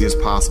experience as easy as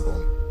possible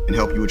and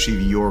help you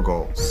achieve your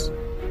goals.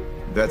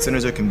 Vet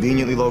centers are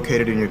conveniently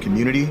located in your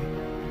community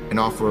and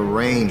offer a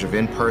range of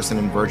in-person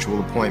and virtual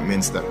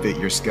appointments that fit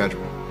your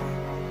schedule.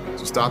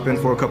 So stop in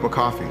for a cup of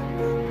coffee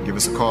or give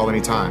us a call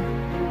anytime.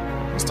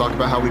 Let's talk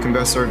about how we can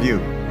best serve you.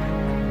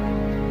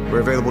 We're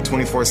available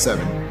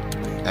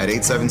 24/7 at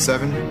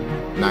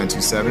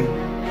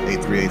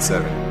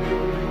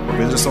 877-927-8387 or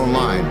visit us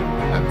online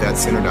at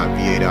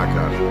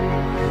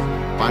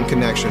vetcenter.va.gov. Find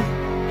connection,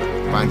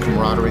 find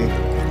camaraderie,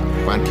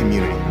 find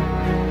community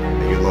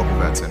at your local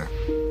vet center.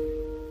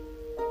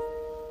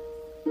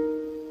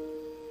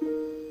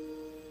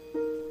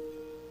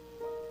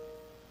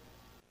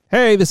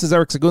 Hey, this is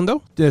Eric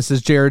Segundo. This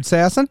is Jared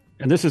Sasson.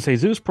 And this is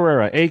Jesus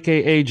Pereira,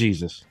 a.k.a.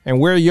 Jesus.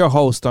 And we're your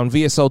host on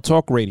VSO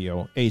Talk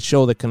Radio, a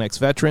show that connects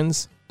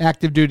veterans,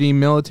 active duty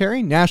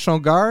military, National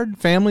Guard,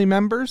 family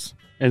members,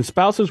 and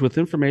spouses with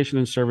information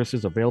and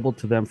services available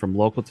to them from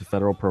local to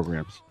federal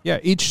programs. Yeah,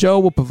 each show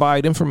will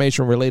provide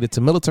information related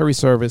to military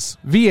service,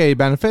 VA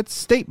benefits,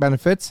 state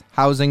benefits,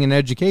 housing and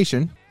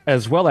education,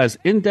 as well as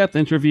in-depth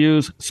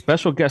interviews,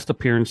 special guest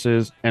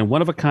appearances, and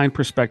one-of-a-kind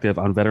perspective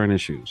on veteran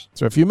issues.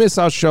 So if you miss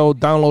our show,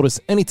 download us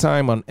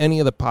anytime on any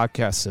of the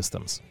podcast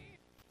systems.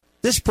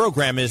 This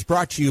program is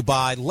brought to you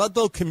by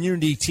Ludlow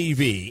Community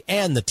TV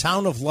and the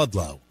town of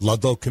Ludlow.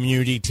 Ludlow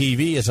Community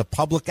TV is a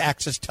public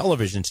access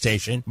television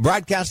station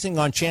broadcasting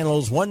on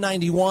channels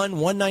 191,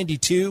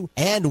 192,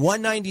 and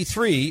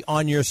 193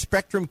 on your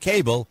Spectrum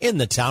cable in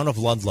the town of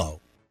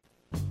Ludlow.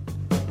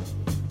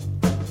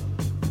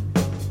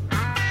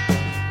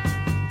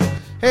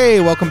 Hey,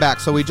 welcome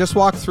back. So we just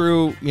walked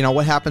through,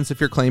 what happens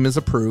if your claim is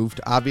approved.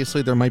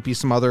 Obviously, there might be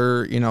some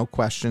other,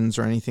 questions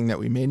or anything that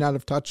we may not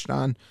have touched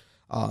on.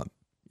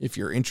 If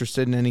you're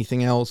interested in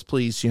anything else,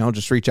 please,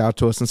 just reach out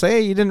to us and say,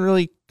 hey, you didn't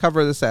really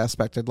cover this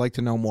aspect. I'd like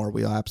to know more.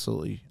 We'll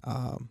absolutely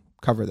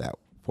cover that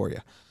for you.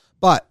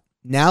 But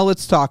now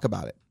let's talk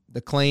about it.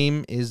 The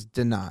claim is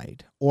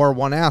denied, or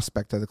one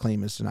aspect of the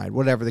claim is denied,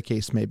 whatever the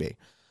case may be.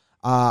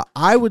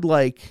 I would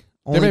like...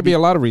 There may be a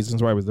lot of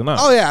reasons why it was denied.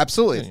 Oh, yeah,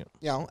 absolutely.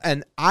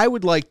 And I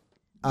would like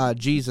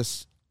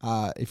Jesus,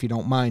 if you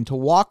don't mind, to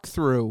walk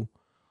through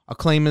a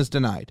claim is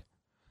denied.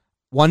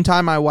 One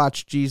time I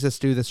watched Jesus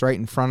do this right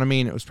in front of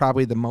me, and it was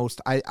probably the most...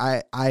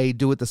 I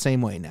do it the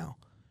same way now.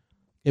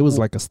 It was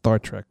like a Star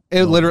Trek.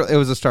 It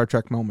was a Star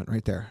Trek moment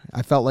right there.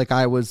 I felt like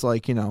I was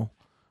like,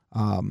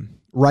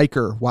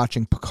 Riker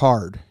watching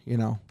Picard,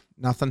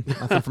 Nothing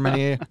from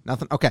any of you?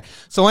 Nothing? Okay.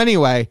 So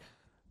anyway,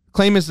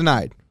 claim is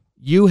denied.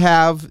 You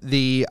have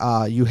the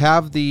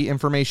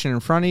information in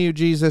front of you,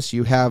 Jesus.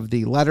 You have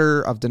the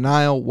letter of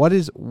denial. What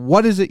is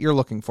it you're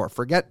looking for?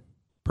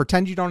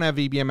 Pretend you don't have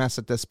VBMS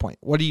at this point.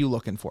 What are you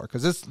looking for?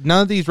 Because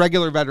none of these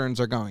regular veterans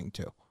are going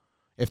to.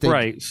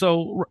 Right.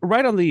 So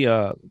right on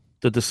the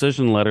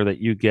decision letter that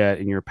you get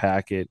in your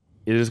packet,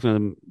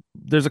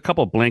 there's a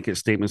couple of blanket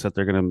statements that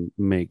they're going to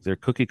make. They're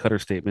cookie cutter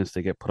statements.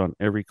 They get put on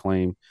every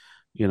claim,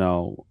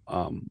 but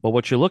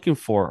what you're looking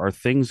for are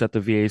things that the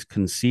VA is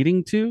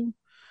conceding to,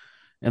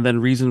 and then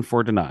reason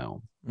for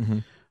denial.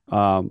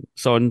 Mm-hmm.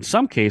 So in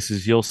some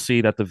cases, you'll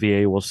see that the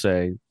VA will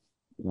say,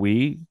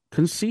 we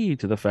concede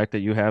to the fact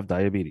that you have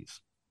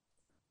diabetes,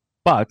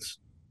 but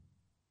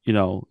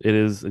it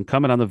is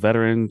incumbent on the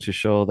veteran to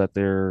show that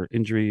their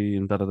injury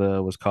and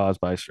was caused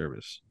by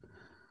service.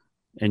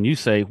 And you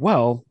say,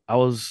 well, I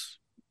was,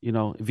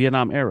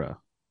 Vietnam era.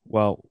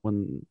 Well,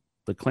 when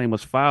the claim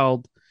was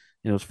filed,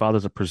 it was filed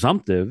as a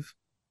presumptive.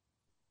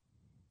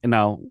 And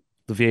now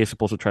the VA is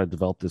supposed to try to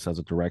develop this as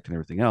a direct and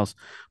everything else.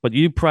 But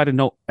you provided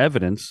no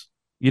evidence.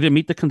 You didn't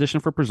meet the condition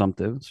for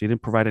presumptive. So you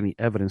didn't provide any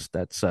evidence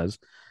that says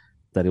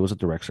that it was a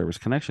direct service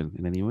connection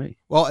in any way.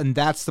 Well, and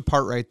that's the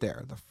part right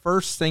there. The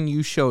first thing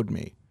you showed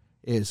me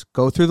is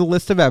go through the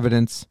list of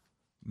evidence,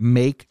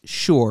 make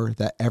sure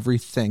that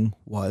everything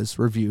was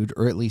reviewed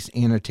or at least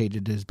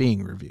annotated as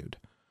being reviewed.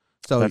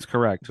 So that's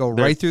correct. Go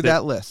right through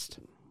that list.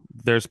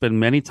 There's been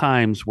many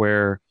times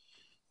where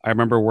I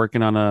remember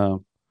working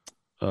on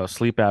a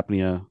sleep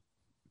apnea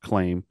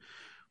claim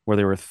where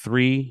there were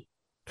 3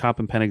 comp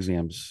and pen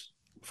exams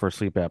for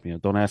sleep apnea.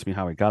 Don't ask me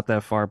how I got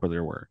that far, but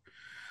there were.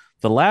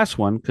 The last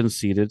one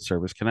conceded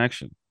service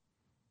connection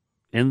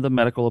in the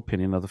medical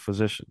opinion of the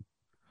physician.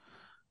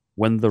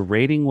 When the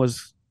rating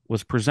was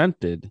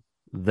presented,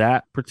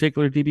 that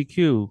particular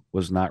DBQ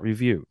was not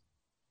reviewed.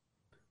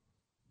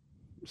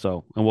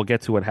 So, and we'll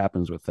get to what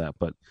happens with that,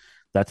 but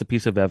that's a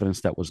piece of evidence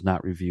that was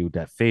not reviewed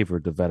that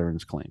favored the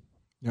veteran's claim.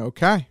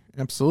 Okay,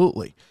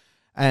 absolutely.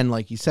 And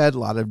like you said, a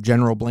lot of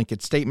general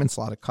blanket statements,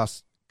 a lot of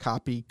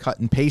copy, cut,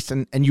 and paste.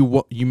 And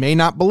you may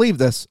not believe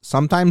this.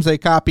 Sometimes they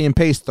copy and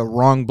paste the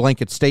wrong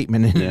blanket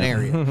statement in an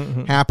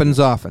area. Happens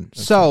often.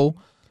 So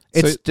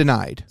it's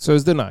denied. So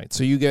it's denied.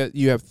 So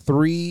you have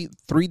three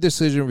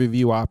decision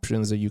review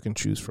options that you can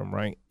choose from,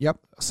 right? Yep.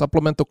 A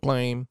supplemental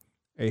claim,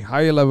 a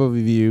higher level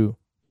review,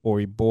 or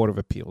a board of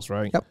appeals,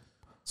 right? Yep.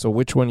 So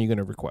which one are you going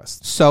to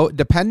request? So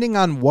depending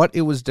on what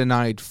it was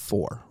denied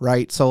for,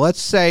 right? So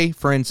let's say,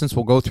 for instance,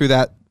 we'll go through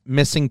that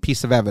missing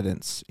piece of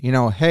evidence.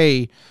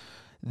 Hey,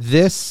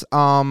 this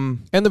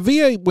and the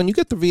VA, when you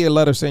get the VA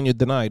letter saying you're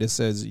denied, it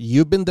says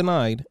you've been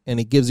denied, and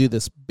it gives you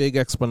this big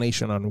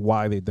explanation on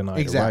why they denied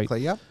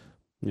exactly, it, right? Yep.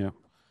 Yeah.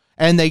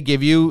 And they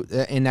give you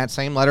in that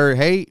same letter,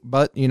 hey,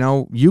 but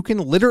you can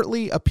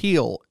literally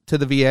appeal to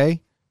the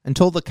VA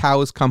until the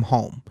cows come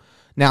home.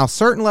 Now,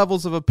 certain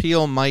levels of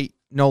appeal might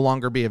no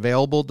longer be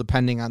available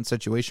depending on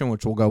situation,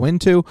 which we'll go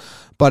into.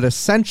 But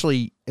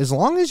essentially, as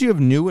long as you have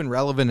new and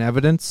relevant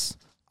evidence,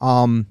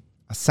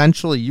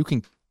 essentially you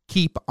can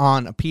keep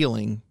on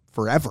appealing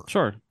forever.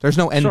 Sure. There's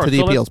no end to the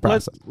appeals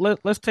process.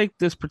 Let's take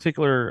this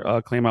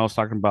particular claim I was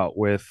talking about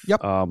with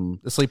the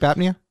sleep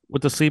apnea.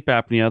 With the sleep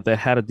apnea that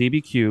had a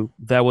DBQ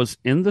that was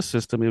in the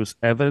system. It was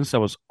evidence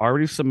that was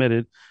already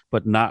submitted,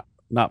 but not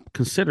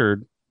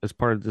considered as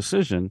part of the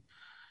decision.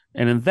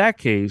 And in that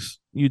case,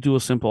 you do a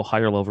simple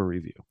higher level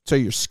review. So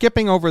you're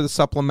skipping over the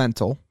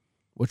supplemental,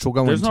 which we'll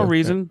go into. There's no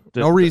reason.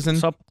 No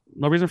reason.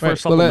 No reason for right. a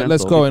supplemental. So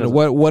let's go into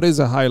what is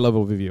a high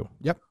level review?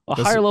 Yep.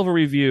 A higher level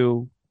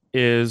review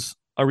is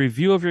a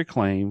review of your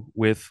claim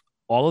with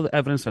all of the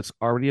evidence that's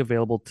already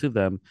available to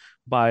them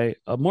by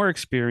a more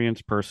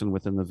experienced person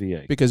within the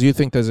VA. Because you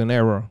think there's an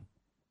error,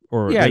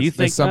 or you think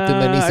there's something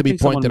that needs to be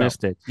pointed out.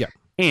 Yeah.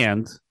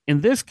 And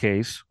in this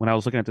case, when I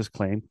was looking at this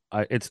claim,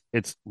 it's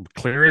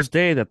clear as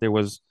day that there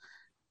was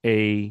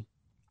a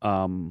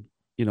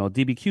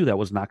DBQ that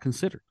was not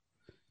considered.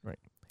 Right.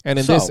 And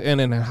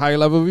in a high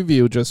level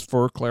review, just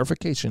for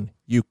clarification,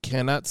 you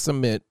cannot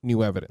submit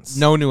new evidence.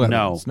 No new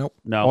evidence. No.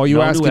 All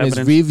you're asking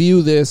is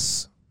review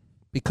this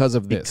because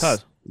of this.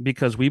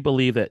 Because we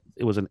believe that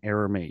it was an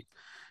error made.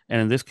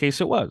 And in this case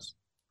it was.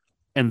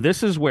 And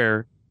this is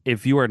where,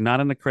 if you are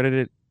not an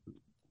accredited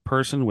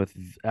person with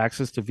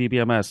access to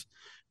VBMS,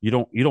 you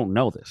don't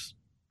know this.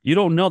 You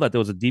don't know that there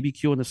was a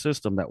DBQ in the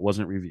system that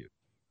wasn't reviewed.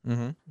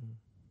 Mm-hmm.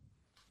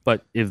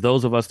 But if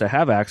those of us that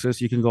have access,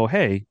 you can go,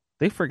 hey,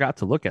 they forgot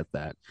to look at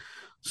that.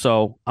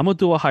 So I'm going to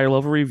do a higher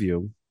level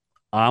review.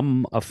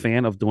 I'm a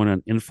fan of doing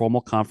an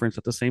informal conference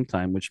at the same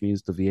time, which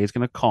means the VA is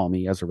going to call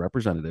me as a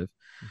representative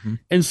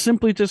and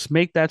simply just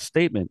make that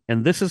statement.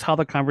 And this is how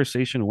the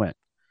conversation went.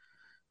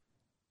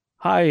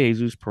 Hi,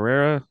 Jesus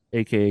Pereira,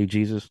 a.k.a.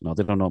 Jesus. No,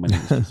 they don't know my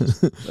name.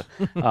 Jesus.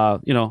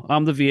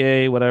 I'm the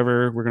VA,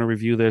 whatever. We're going to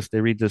review this.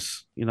 They read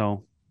this, the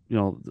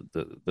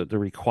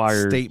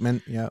required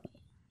statement.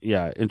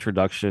 Yeah,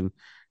 introduction.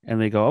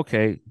 And they go,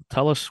 okay,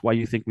 tell us why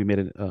you think we made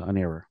an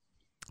error.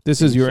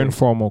 This is your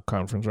informal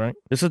conference, right?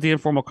 This is the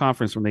informal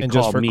conference when they and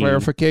call me. And just for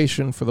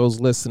clarification for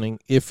those listening,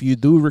 if you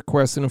do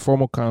request an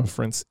informal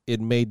conference, it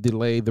may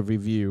delay the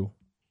review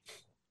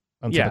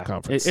onto the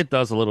conference. It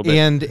does a little bit.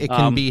 And it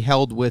can be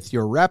held with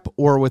your rep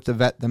or with the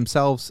vet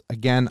themselves.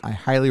 Again, I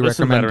highly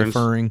recommend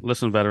deferring.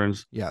 Listen,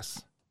 veterans.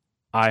 Yes.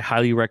 I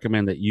highly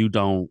recommend that you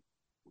don't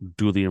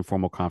do the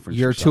informal conference.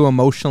 You're yourself. too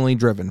emotionally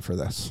driven for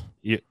this.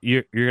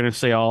 You're going to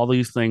say all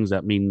these things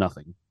that mean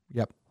nothing.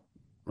 Yep.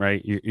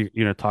 Right? You're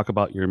going to talk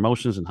about your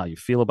emotions and how you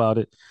feel about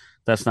it.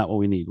 That's not what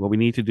we need. What we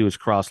need to do is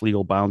cross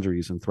legal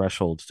boundaries and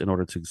thresholds in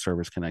order to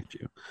service connect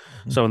you.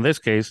 Mm-hmm. So in this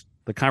case,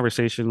 the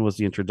conversation was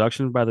the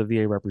introduction by the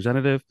VA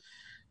representative.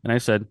 And I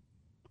said,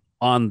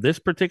 on this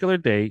particular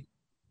day,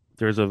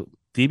 there's a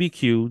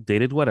DBQ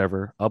dated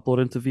whatever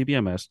uploaded into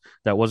VBMS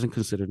that wasn't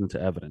considered into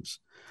evidence.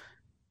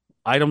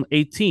 Item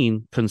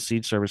 18,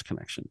 concede service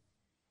connection.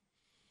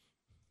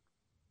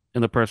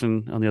 And the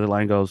person on the other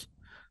line goes,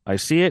 I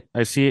see it.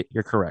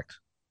 You're correct.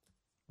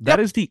 That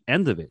is the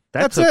end of it.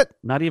 That's it.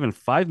 Not even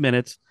 5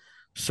 minutes.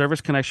 Service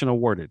connection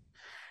awarded.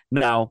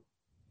 Now,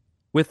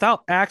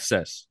 without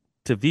access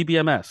to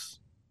VBMS,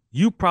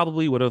 you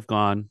probably would have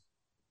gone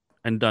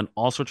and done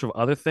all sorts of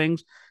other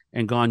things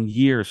and gone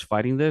years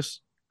fighting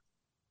this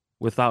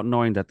without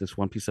knowing that this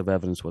one piece of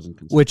evidence wasn't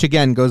considered. Which,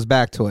 again, goes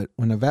back to it.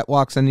 When a vet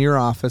walks into your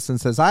office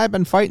and says, I've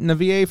been fighting the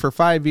VA for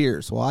 5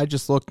 years. Well, I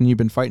just looked and you've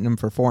been fighting them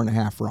for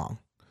 4.5 wrong.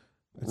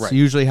 It's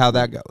usually how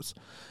that goes.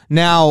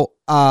 Now,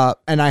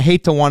 and I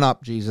hate to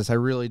one-up Jesus. I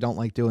really don't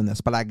like doing this,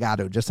 but I got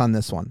to, just on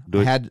this one.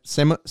 I had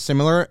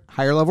similar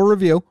higher-level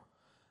review.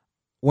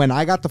 When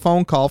I got the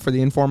phone call for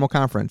the informal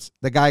conference,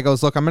 the guy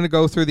goes, look, I'm going to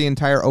go through the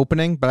entire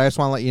opening, but I just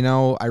want to let you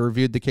know I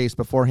reviewed the case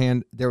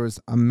beforehand. There was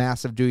a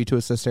massive duty to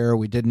assist error.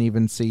 We didn't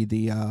even see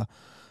the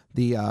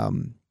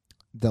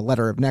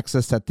letter of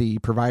nexus that the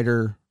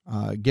provider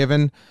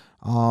given.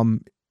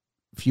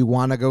 If you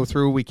want to go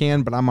through, we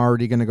can, but I'm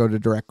already going to go to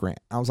direct grant.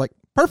 I was like,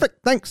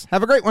 perfect. Thanks.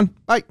 Have a great one.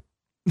 Bye.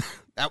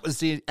 That was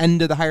the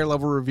end of the higher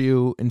level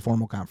review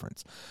informal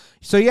conference.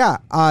 So yeah,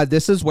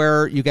 this is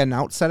where you get an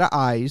outset of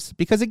eyes,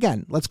 because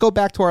again, let's go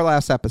back to our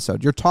last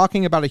episode. You're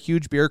talking about a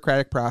huge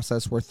bureaucratic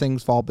process where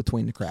things fall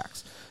between the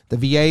cracks. The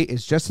VA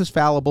is just as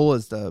fallible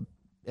as the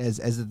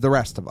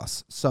rest of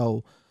us.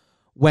 So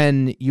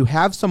when you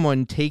have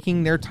someone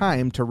taking their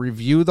time to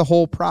review the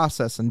whole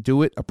process and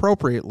do it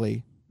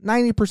appropriately,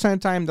 90% of the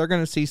time, they're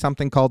going to see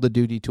something called the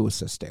duty to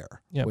assist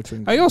error. Yeah.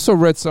 I also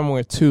read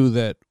somewhere, too,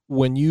 that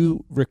when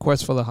you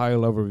request for the higher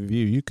level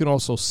review, you can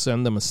also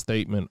send them a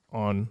statement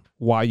on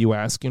why you're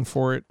asking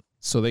for it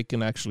so they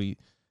can actually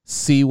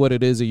see what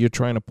it is that you're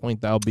trying to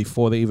point out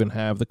before they even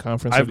have the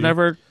conference. I've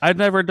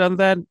never done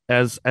that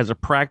as a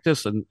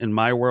practice in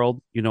my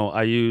world. You know,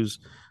 I use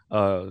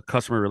a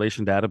customer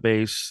relation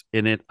database.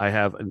 In it, I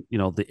have,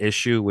 the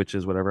issue, which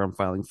is whatever I'm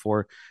filing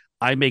for.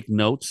 I make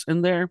notes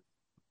in there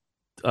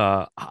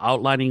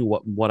outlining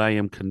what I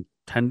am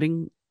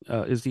contending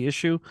is the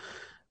issue.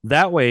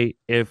 That way,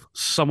 if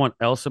someone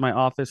else in my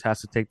office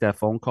has to take that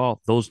phone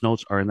call, those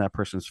notes are in that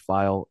person's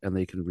file and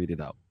they can read it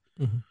out.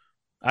 Mm-hmm.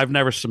 I've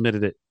never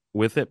submitted it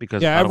with it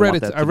because I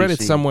read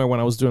it somewhere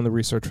when I was doing the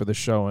research for the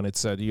show, and it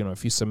said,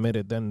 if you submit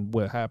it, then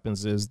what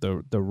happens is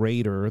the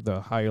rater,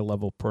 the higher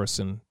level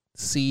person,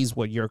 sees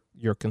what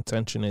your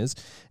contention is,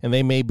 and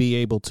they may be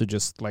able to,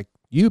 just like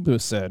you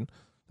said,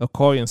 they'll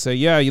call you and say,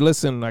 yeah, you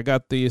listen, I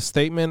got the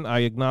statement, I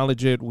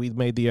acknowledge it, we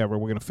made the error,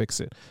 we're going to fix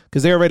it.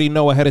 Because they already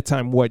know ahead of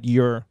time what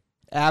the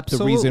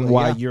reason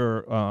why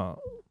you're...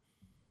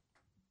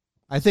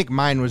 I think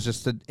mine was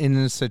just, in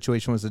this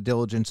situation, was the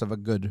diligence of a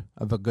good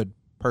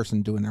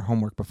person doing their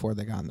homework before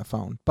they got on the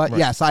phone. But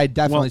yes, I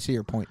definitely see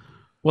your point.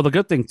 Well, the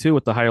good thing, too,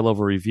 with the higher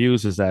level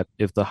reviews is that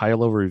if the higher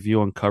level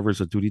review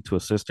uncovers a duty to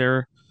assist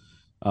error,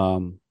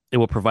 it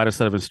will provide a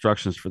set of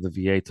instructions for the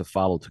VA to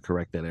follow to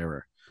correct that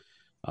error.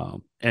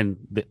 And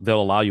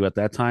they'll allow you at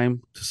that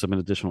time to submit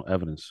additional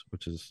evidence,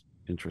 which is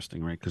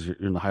interesting, right? Because you're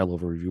in the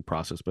high-level review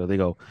process. But if they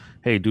go,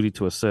 hey, duty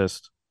to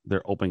assist,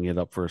 they're opening it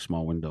up for a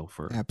small window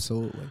for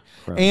absolutely.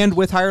 And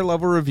with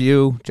higher-level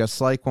review, just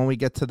like when we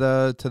get to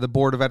the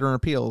Board of Veteran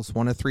Appeals,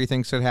 one of three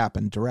things could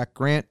happen: direct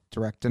grant,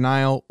 direct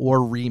denial,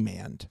 or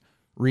remand.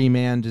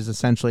 Remand is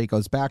essentially, it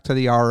goes back to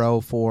the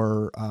RO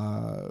for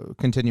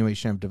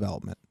continuation of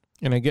development.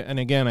 And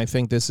again, I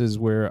think this is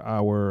where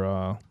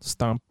our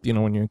stomp,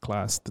 when you're in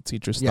class, the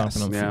teacher's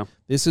stomping on feet.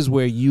 This is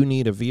where you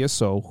need a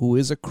VSO who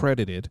is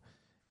accredited.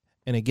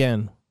 And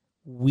again,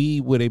 the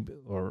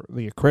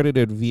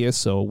accredited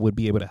VSO would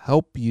be able to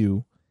help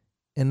you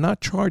and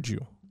not charge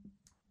you.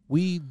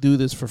 We do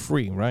this for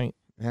free, right?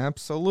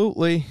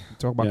 Absolutely. We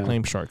talk about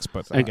claim sharks,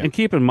 but and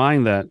keep in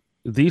mind that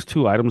these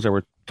two items that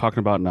we're talking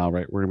about now,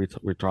 right?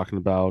 We're talking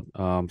about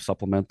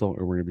supplemental,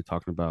 or we're going to be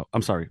talking about,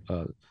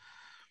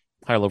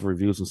 higher level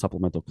reviews and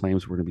supplemental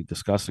claims we're going to be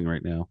discussing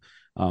right now.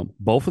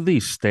 Both of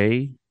these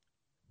stay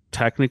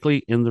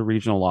technically in the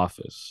regional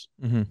office.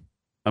 Mm-hmm.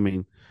 I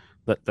mean,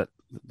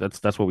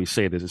 that's what we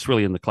say it is. It's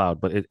really in the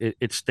cloud, but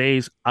it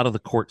stays out of the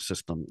court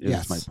system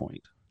is my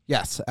point.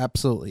 Yes,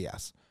 absolutely,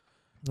 yes.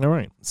 All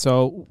right.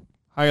 So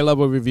higher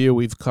level review,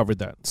 we've covered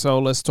that. So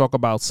let's talk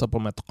about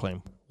supplemental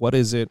claim. What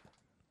is it?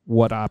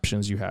 What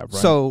options you have,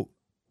 right? So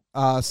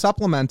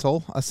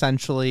Supplemental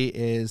essentially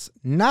is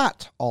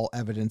not all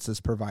evidence is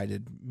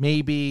provided.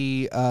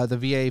 Maybe the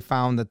VA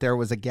found that there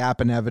was a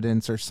gap in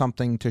evidence or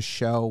something to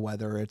show,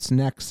 whether it's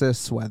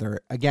nexus,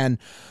 whether, again,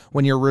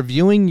 when you're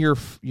reviewing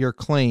your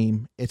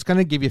claim, it's going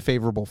to give you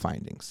favorable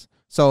findings.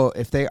 So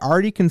if they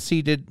already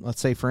conceded,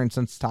 let's say, for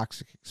instance,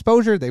 toxic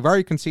exposure, they've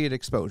already conceded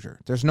exposure.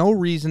 There's no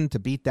reason to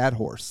beat that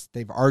horse.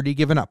 They've already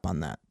given up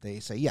on that. They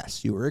say,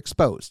 yes, you were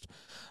exposed.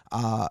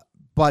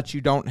 But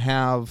you don't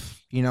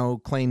have,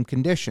 claim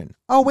condition.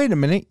 Oh, wait a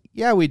minute.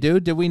 Yeah, we do.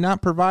 Did we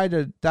not provide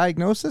a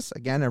diagnosis?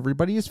 Again,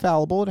 everybody is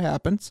fallible. It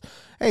happens.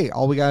 Hey,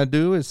 all we got to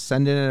do is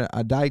send in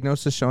a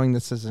diagnosis showing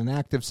this is an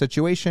active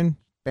situation.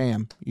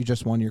 Bam, you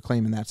just won your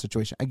claim in that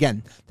situation.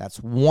 Again, that's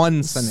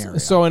one scenario.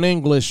 So in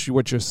English,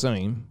 what you're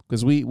saying,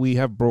 because we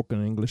have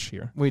broken English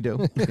here. We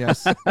do.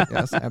 Yes,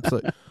 yes,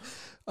 absolutely.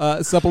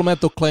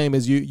 Supplemental claim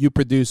is you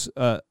produce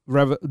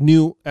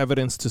new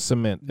evidence to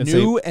submit.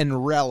 New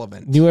and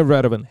relevant. New and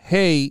relevant.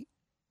 Hey,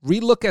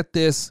 relook at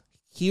this.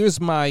 Here's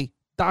my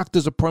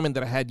doctor's appointment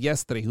that I had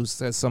yesterday who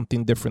says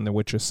something different than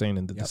what you're saying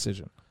in the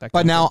decision.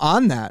 But now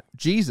on that,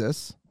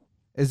 Jesus,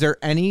 is there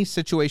any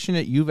situation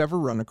that you've ever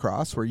run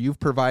across where you've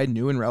provided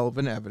new and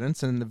relevant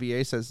evidence and the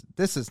VA says,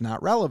 this is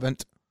not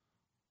relevant?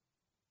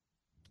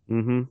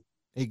 Mm-hmm.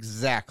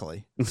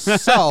 Exactly.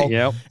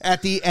 So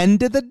at the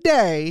end of the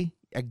day,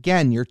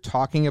 again, you're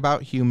talking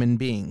about human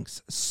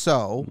beings.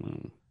 So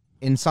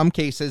in some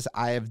cases,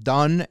 I have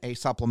done a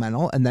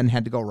supplemental and then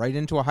had to go right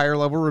into a higher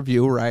level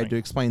review where I had to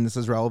explain this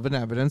is relevant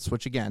evidence,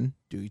 which again,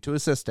 due to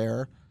assist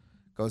error,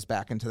 goes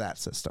back into that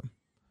system.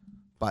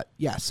 But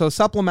yeah, so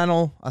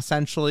supplemental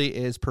essentially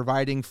is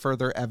providing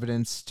further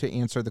evidence to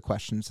answer the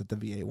questions that the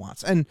VA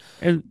wants. And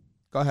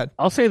go ahead.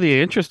 I'll say the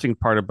interesting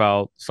part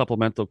about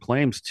supplemental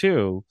claims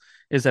too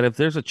is that if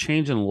there's a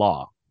change in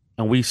law,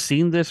 and we've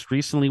seen this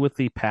recently with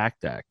the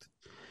PACT Act,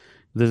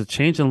 if there's a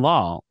change in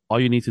law, all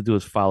you need to do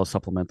is file a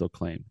supplemental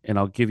claim. And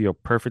I'll give you a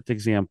perfect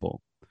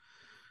example.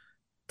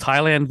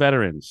 Thailand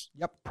veterans,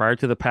 prior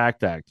to the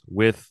PACT Act,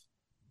 with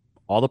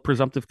all the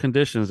presumptive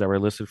conditions that were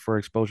listed for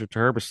exposure to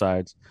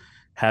herbicides,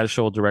 had to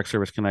show a direct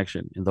service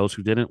connection, and those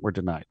who didn't were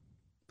denied.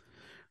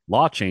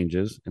 Law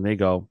changes, and they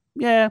go,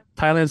 yeah,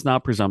 Thailand's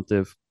not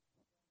presumptive.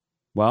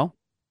 Well,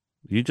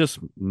 you just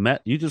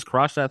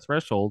crossed that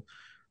threshold,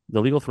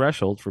 the legal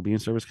threshold for being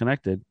service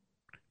connected.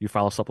 You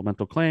file a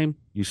supplemental claim,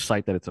 you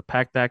cite that it's a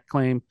PACT Act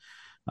claim,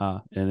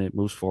 and it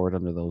moves forward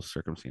under those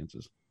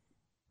circumstances.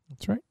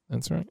 That's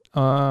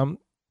right.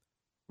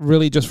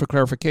 Really, just for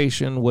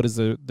clarification, what does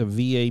the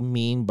VA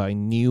mean by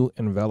new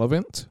and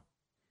relevant?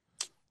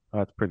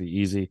 That's pretty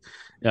easy.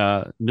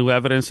 New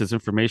evidence is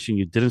information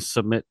you didn't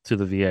submit to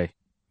the VA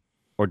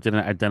or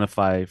didn't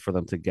identify for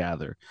them to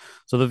gather.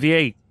 So the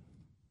VA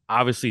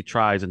obviously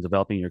tries in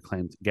developing your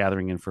claim,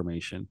 gathering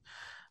information.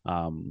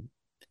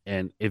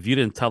 And if you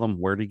didn't tell them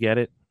where to get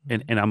it,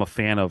 and I'm a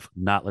fan of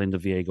not letting the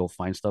VA go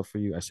find stuff for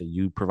you, I say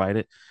you provide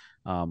it.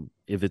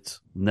 If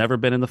it's never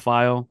been in the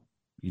file,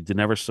 you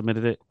never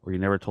submitted it, or you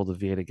never told the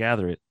VA to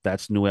gather it,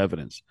 that's new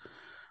evidence.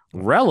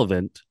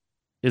 Relevant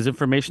is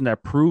information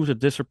that proves or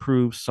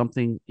disapproves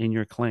something in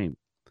your claim.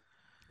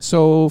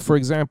 So, for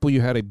example, you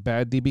had a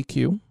bad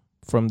DBQ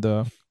from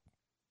the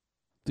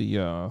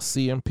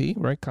CMP,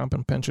 right? Comp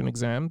and Pension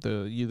Exam.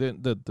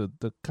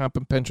 The Comp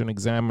and Pension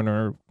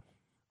Examiner,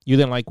 you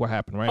didn't like what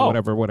happened, right?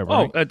 Whatever.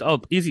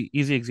 Right?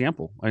 Easy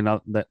example.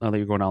 Now that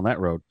you're going down that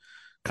road,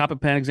 Comp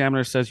and Pension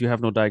Examiner says you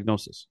have no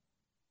diagnosis.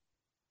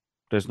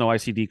 There's no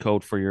ICD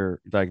code for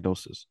your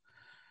diagnosis.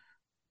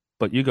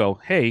 But you go,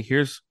 hey,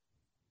 here's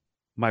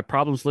my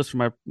problems list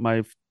for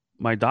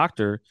my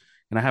doctor,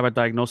 and I have a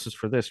diagnosis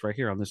for this right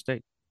here on this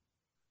date.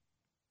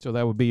 So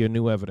that would be your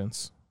new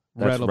evidence.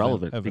 That's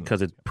relevant evidence,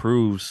 because it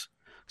proves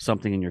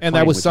something in your claim. And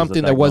that was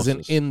something that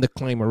wasn't in the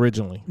claim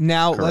originally.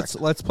 Now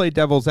let's play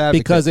devil's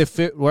advocate. Because if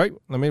it let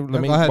me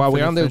ahead, while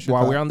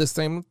we're on this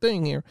same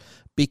thing here,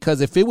 because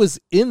if it was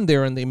in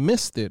there and they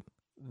missed it,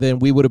 then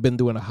we would have been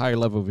doing a higher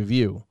level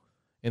review.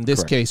 In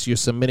this case, you're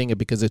submitting it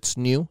because it's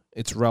new,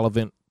 it's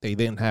relevant. They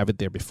didn't have it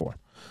there before.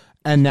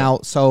 And now,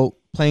 so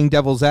playing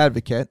devil's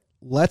advocate,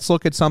 let's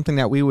look at something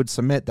that we would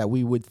submit that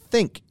we would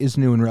think is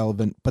new and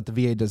relevant, but the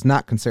VA does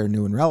not consider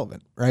new and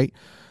relevant, right?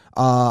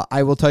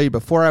 I will tell you,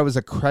 before I was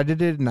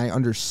accredited and I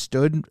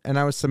understood and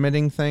I was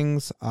submitting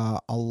things, a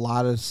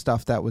lot of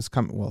stuff that was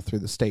coming, through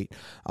the state,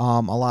 a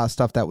lot of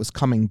stuff that was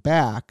coming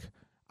back,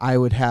 I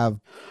would have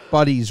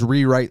buddies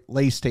rewrite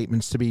lay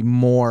statements to be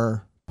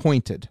more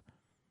pointed.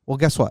 Well,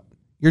 guess what?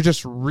 You're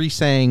just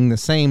re-saying the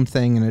same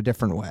thing in a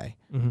different way.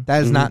 Mm-hmm.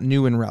 That is not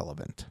new and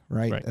relevant,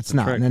 right? It's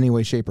not in any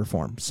way, shape, or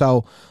form.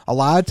 So a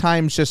lot of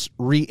times just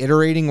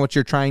reiterating what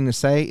you're trying to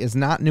say is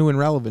not new and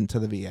relevant to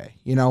the VA.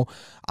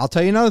 I'll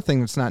tell you another thing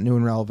that's not new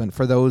and relevant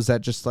for those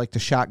that just like to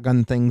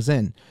shotgun things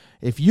in.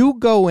 If you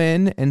go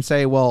in and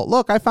say, well,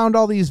 look, I found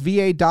all these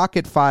VA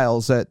docket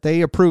files that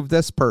they approved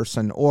this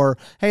person, or,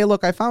 hey,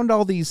 look, I found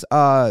all these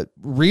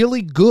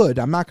really good,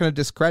 I'm not going to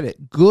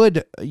discredit,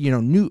 good,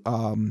 new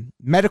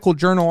medical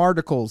journal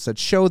articles that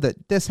show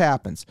that this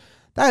happens.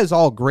 That is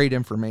all great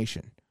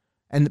information.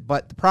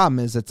 But the problem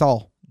is it's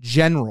all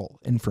general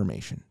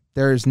information.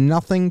 There is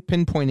nothing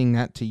pinpointing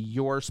that to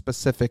your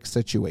specific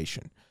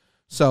situation.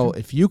 So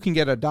if you can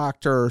get a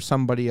doctor or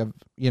somebody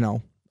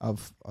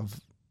of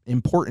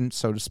importance,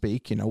 so to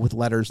speak, with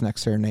letters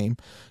next to their name,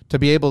 to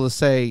be able to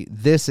say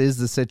this is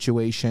the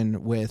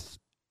situation with,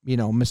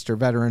 Mr.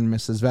 Veteran,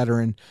 Mrs.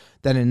 Veteran,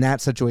 then in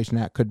that situation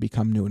that could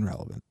become new and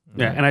relevant.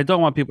 Yeah, and I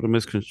don't want people to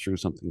misconstrue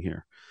something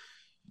here.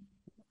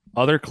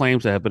 Other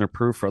claims that have been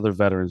approved for other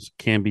veterans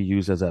can be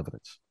used as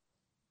evidence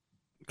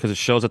because it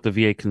shows that the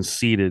VA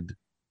conceded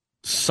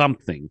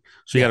something.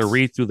 So you got to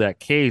read through that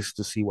case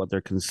to see what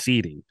they're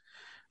conceding.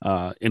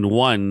 In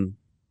one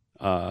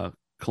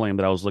claim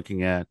that I was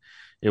looking at,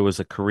 it was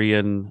a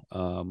Korean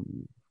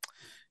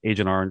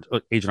Agent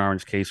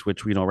Orange case,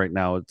 which we know right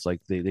now it's like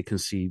they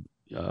concede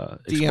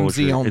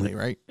DMZ only,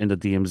 right? In the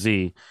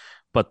DMZ.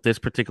 But this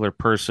particular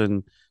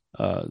person,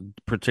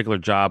 particular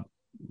job,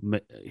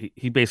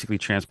 he basically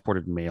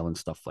transported mail and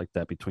stuff like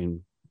that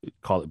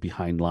call it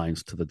behind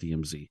lines to the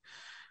DMZ.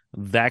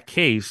 That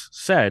case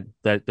said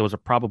that there was a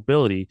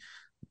probability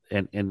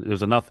and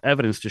there's enough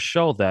evidence to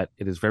show that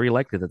it is very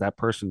likely that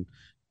person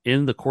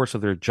in the course of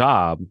their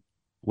job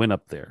went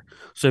up there.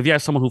 So if you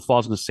have someone who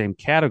falls in the same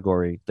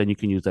category, then you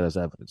can use that as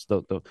evidence.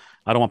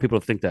 I don't want people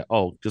to think that,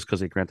 just because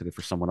they granted it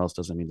for someone else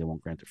doesn't mean they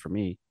won't grant it for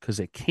me, because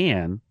they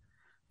can.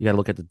 You got to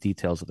look at the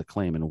details of the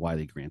claim and why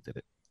they granted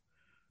it.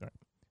 Right.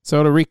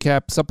 So to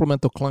recap,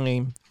 supplemental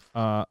claim,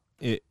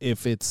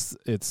 if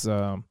it's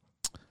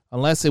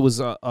unless it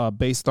was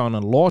based on a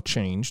law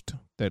changed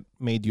that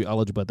made you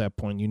eligible at that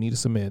point, you need to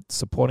submit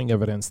supporting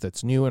evidence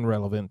that's new and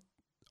relevant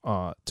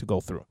to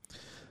go through.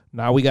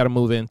 Now we got to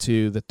move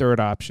into the third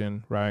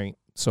option, right?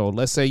 So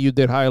let's say you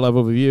did higher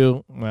level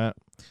review.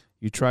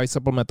 You try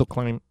supplemental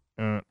claim.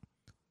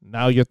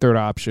 Now your third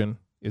option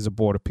is a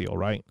board appeal,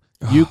 right?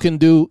 You can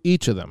do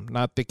each of them.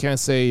 They can't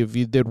say if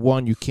you did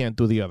one, you can't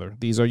do the other.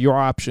 These are your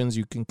options.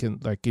 You can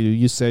like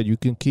you said, you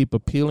can keep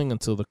appealing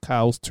until the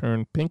cows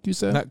turn pink, you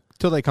said?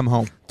 Till they come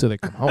home. Till they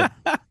come home.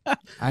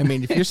 I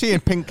mean, if you're seeing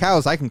pink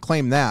cows, I can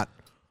claim that.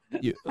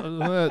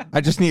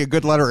 I just need a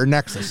good letter or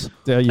nexus.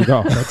 There you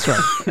go. That's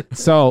right.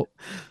 So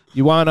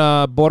you want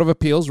a Board of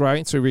Appeals,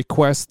 right? So you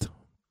request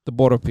the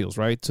Board of Appeals,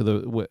 right?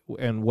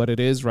 And what it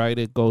is, right?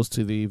 It goes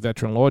to the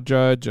veteran law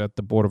judge at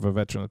the Board of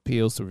Veteran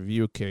Appeals to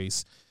review a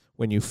case.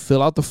 When you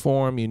fill out the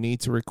form, you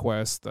need to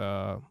request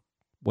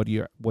what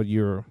the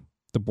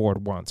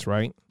board wants,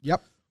 right?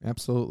 Yep,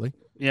 absolutely.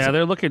 Yeah,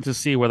 they're looking to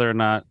see whether or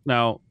not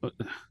now.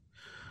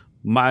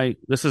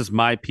 This is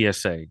my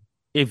PSA.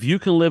 If you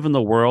can live in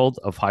the world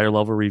of higher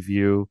level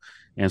review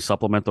and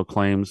supplemental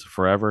claims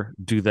forever,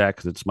 do that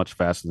because it's much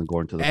faster than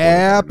going to the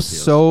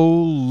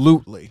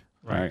absolutely.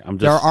 Right.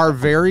 There are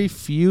very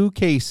few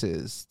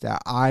cases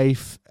that I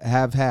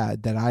have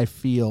had that I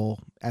feel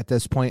at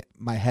this point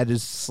my head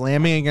is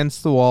slamming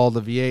against the wall.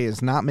 The VA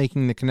is not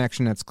making the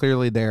connection that's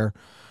clearly there.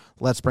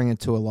 Let's bring it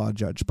to a law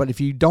judge. But if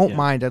you don't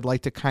mind, I'd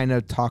like to kind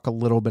of talk a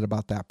little bit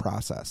about that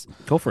process.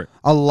 Go for it.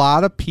 A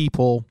lot of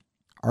people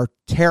are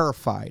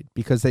terrified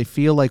because they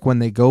feel like when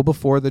they go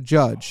before the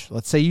judge,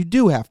 let's say you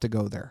do have to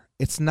go there,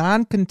 it's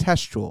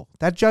non-contextual.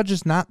 That judge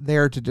is not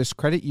there to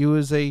discredit you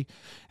as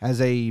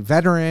a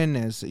veteran,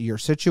 as your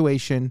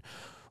situation.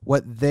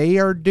 What they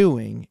are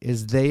doing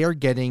is they are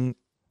getting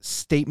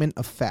statement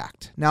of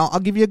fact. Now, I'll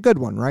give you a good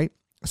one, right?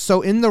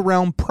 So in the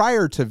realm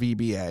prior to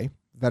VBA,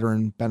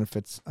 Veteran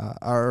Benefits,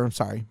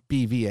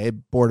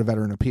 BVA, Board of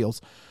Veteran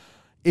Appeals,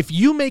 if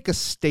you make a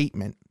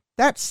statement,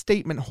 that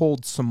statement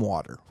holds some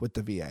water with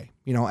the VA,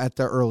 at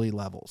the early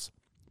levels.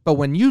 But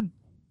when you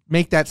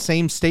make that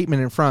same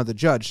statement in front of the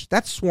judge,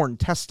 that's sworn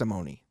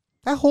testimony.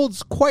 That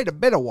holds quite a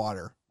bit of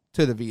water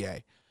to the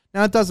VA.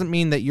 Now, it doesn't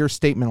mean that your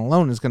statement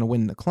alone is going to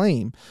win the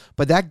claim,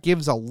 but that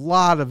gives a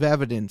lot of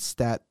evidence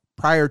that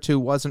prior to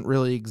wasn't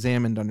really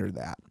examined under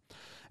that.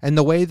 And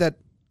the way that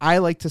I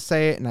like to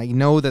say it, and I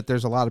know that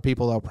there's a lot of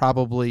people that will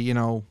probably,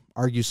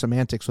 argue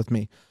semantics with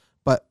me,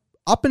 but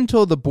up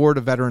until the Board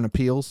of Veteran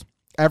Appeals,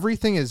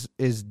 everything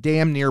is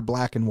damn near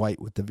black and white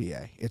with the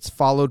VA. It's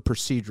followed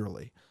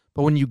procedurally.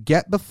 But when you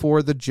get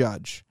before the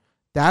judge,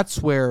 that's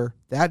where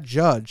that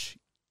judge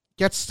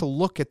gets to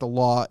look at the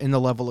law in the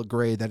level of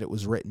gray that it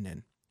was written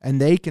in. And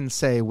they can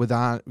say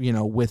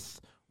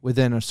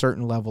within a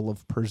certain level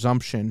of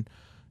presumption,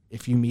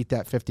 if you meet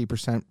that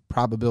 50%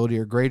 probability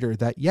or greater,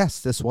 that yes,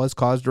 this was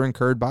caused or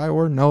incurred by,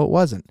 or no, it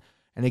wasn't.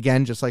 And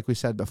again, just like we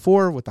said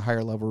before with the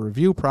higher level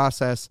review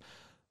process,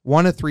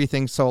 one of three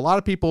things. So a lot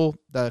of people,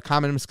 the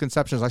common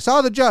misconception is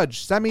like, the judge,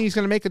 does that mean he's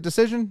going to make a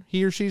decision?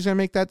 He or she's going to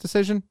make that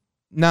decision?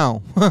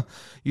 No,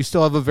 you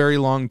still have a very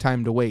long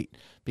time to wait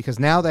because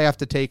now they have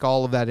to take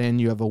all of that in.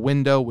 You have a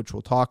window, which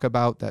we'll talk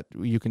about, that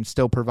you can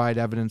still provide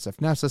evidence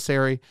if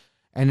necessary.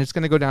 And it's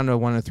going to go down to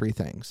one of three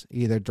things,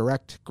 either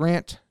direct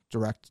grant,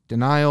 direct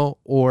denial,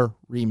 or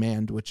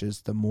remand, which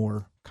is the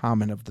more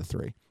common of the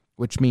three,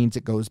 which means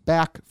it goes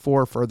back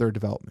for further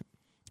development.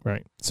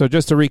 Right. So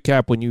just to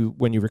recap, when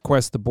you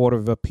request the Board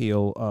of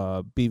Appeal,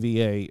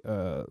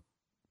 BVA,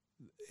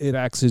 it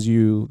asks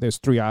you, there's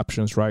three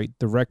options, right?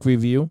 Direct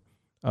review.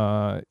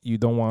 You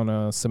don't want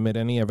to submit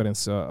any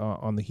evidence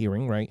on the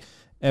hearing, right?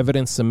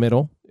 evidence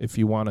submittal, if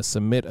you want to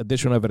submit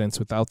additional evidence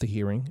without the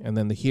hearing, and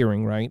then the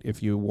hearing, right,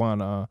 if you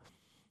want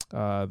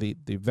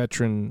the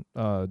veteran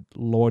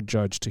law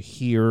judge to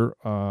hear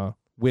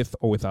with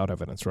or without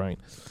evidence, right?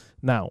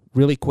 Now,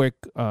 really quick,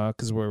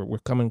 because we're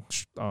coming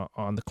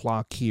on the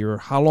clock here.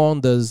 How long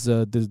does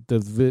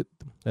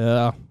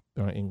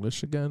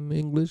English again?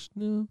 English?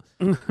 No.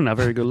 Not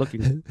very good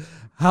looking.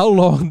 How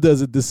long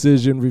does a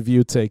decision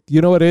review take?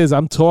 You know what it is?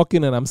 I'm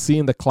talking and I'm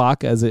seeing the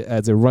clock as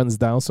it runs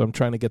down, so I'm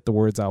trying to get the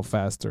words out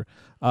faster.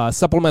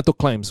 Supplemental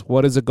claims.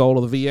 What is the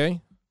goal of the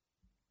VA?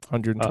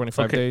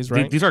 125 days,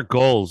 right? These are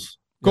goals.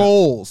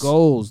 Goals.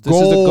 This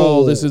is the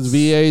goal. This is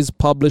VA's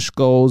published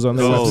goals on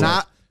the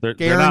website.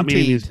 They're not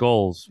meeting these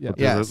goals. Yeah.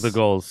 But the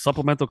goals.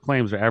 Supplemental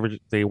claims are average.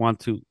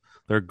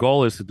 Their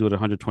goal is to do it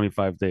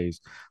 125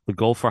 days. The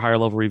goal for higher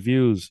level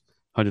reviews,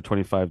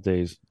 125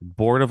 days.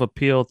 Board of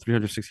Appeal,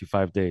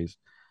 365 days.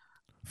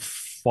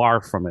 Far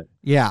from it.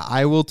 Yeah,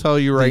 I will tell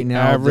you right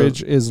now.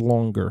 Average is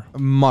longer.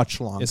 Much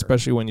longer.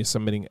 Especially when you're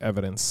submitting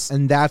evidence.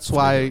 And that's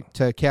why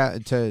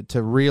to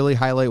really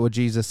highlight what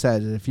Jesus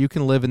said, if you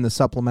can live in the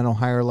supplemental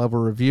higher level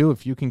review,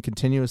 if you can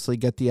continuously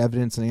get the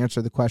evidence and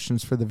answer the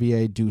questions for the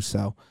VA, do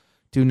so.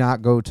 Do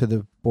not go to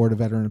the Board of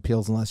Veteran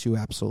Appeals unless you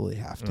absolutely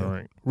have to. All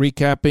right.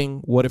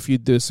 Recapping, what if you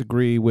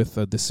disagree with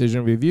a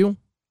decision review?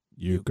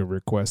 You can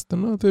request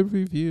another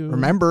review.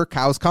 Remember,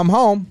 cows come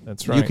home.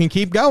 That's right. You can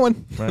keep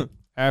going. Right.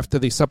 After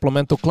the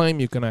supplemental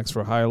claim, you can ask for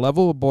a higher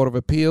level, Board of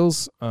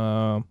Appeals.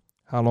 How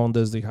long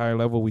does the higher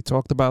level? We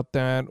talked about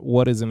that.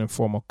 What is an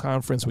informal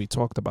conference? We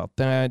talked about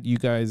that. You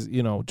guys,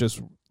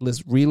 just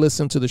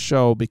re-listen to the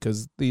show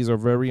because these are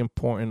very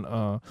important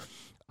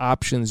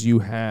options you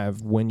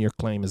have when your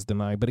claim is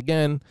denied. But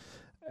again,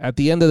 at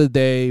the end of the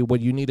day,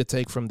 what you need to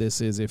take from this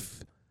is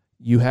if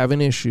you have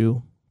an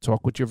issue,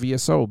 talk with your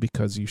VSO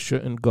because you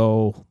shouldn't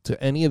go to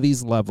any of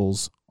these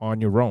levels on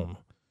your own.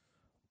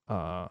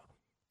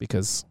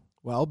 Because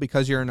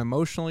you're an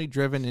emotionally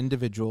driven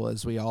individual,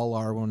 as we all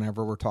are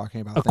whenever we're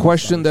talking about a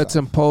question that's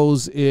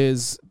imposed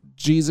is,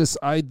 Jesus,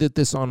 I did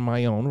this on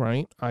my own,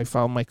 right? I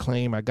filed my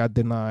claim. I got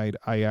denied.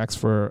 I asked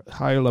for a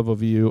higher level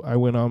view. I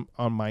went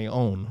on my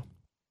own.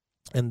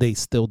 And they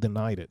still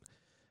denied it.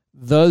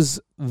 Does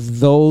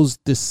those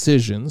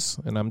decisions,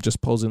 and I'm just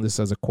posing this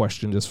as a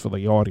question just for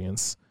the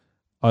audience,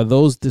 are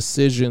those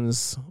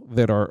decisions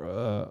that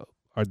are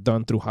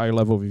done through higher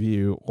level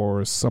review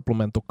or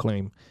supplemental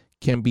claim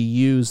can be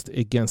used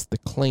against the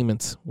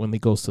claimant when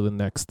it goes to the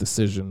next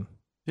decision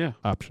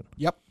option?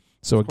 Yep.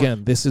 So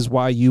again, this is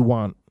why you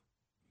want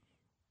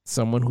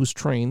someone who's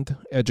trained,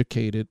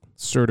 educated,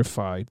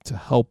 certified to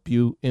help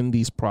you in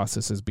these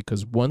processes,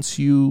 because once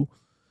you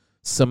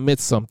submit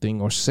something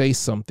or say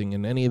something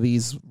in any of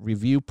these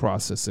review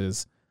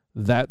processes,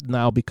 that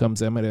now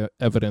becomes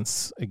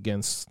evidence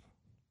against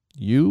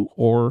you,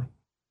 or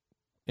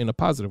in a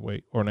positive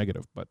way or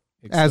negative. But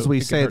as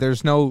we say,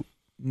 there's no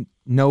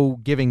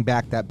giving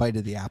back that bite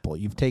of the apple.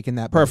 You've taken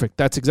that. Perfect.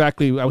 That's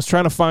exactly. I was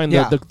trying to find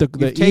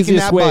the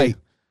easiest way.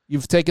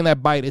 You've taken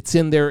that bite. It's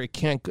in there. It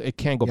can't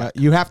go back.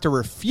 You have to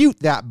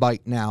refute that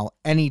bite now.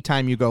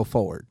 Anytime you go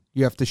forward,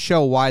 you have to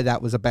show why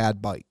that was a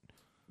bad bite.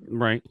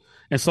 Right.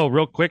 And so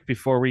real quick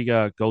before we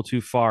go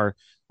too far,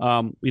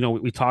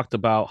 we talked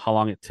about how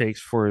long it takes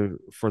for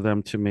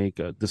them to make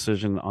a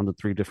decision on the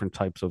 3 different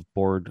types of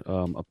board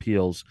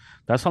appeals.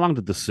 That's how long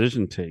the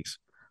decision takes.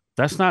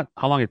 That's not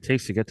how long it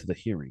takes to get to the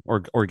hearing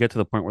or get to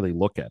the point where they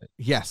look at it.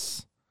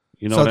 Yes.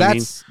 You know what I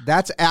mean?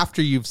 That's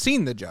after you've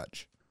seen the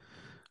judge.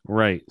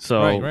 Right.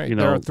 So, right.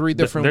 There are 3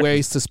 different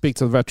ways to speak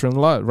to the veteran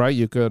law, right?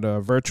 You could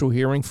virtual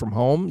hearing from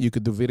home. You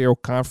could do video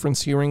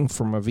conference hearing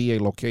from a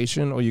VA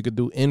location, or you could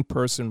do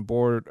in-person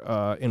board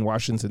in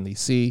Washington,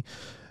 D.C.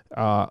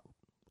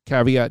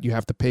 Caveat, you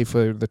have to pay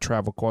for the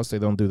travel costs. They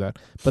don't do that.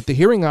 But the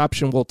hearing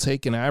option will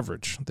take an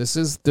average. This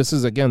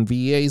is again,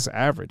 VA's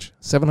average,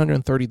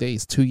 730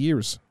 days, 2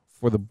 years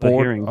for the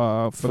board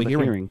for the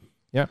hearing.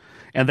 Yeah.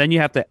 And then you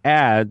have to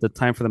add the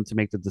time for them to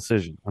make the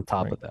decision on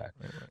top of that.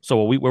 Right. So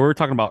what we were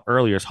talking about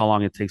earlier is how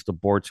long it takes the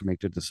board to make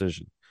their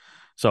decision.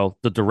 So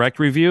the direct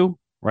review,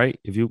 right?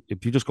 If you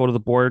just go to the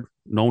board,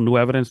 no new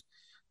evidence,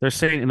 they're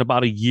saying in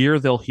about a year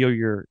they'll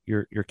hear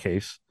your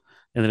case,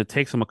 and then it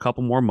takes them a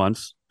couple more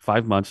months,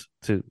 5 months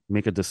to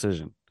make a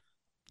decision.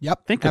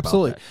 Yep. Think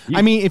absolutely. About that.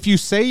 I mean, if you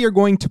say you're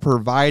going to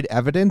provide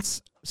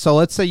evidence, so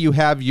let's say you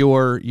have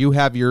your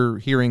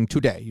hearing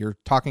today, you're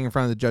talking in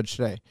front of the judge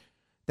today.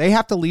 They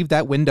have to leave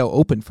that window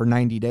open for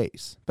 90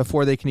 days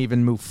before they can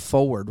even move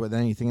forward with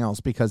anything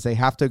else, because they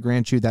have to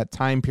grant you that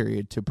time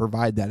period to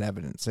provide that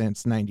evidence, and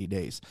it's 90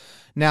 days.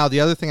 Now, the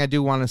other thing I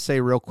do want to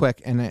say real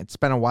quick, and it's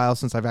been a while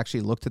since I've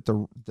actually looked at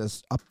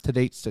this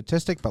up-to-date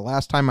statistic, but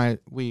last time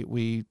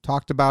we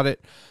talked about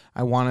it,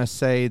 I want to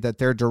say that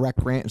their direct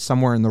grant is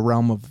somewhere in the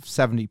realm of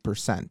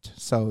 70%.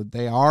 So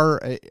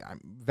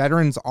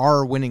veterans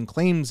are winning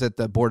claims at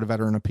the Board of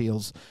Veteran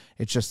Appeals.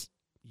 It's just,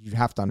 you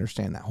have to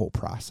understand that whole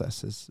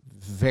process is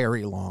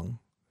very long,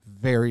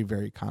 very,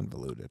 very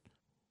convoluted.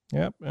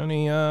 Yep.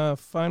 Any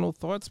final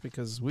thoughts?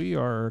 Because we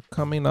are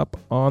coming up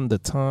on the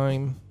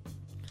time.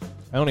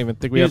 I don't even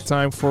think we have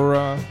time for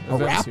a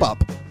wrap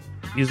up.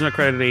 Use an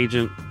accredited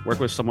agent. Work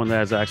with someone that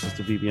has access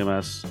to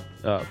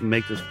VBMS.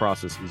 Make this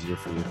process easier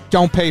for you.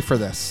 Don't pay for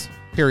this.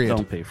 Period.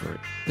 Don't pay for it.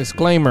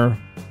 Disclaimer: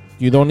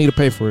 you don't need to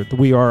pay for it.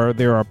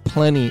 There are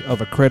plenty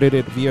of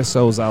accredited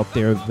VSOs out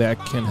there that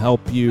can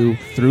help you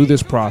through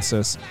this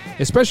process.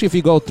 Especially if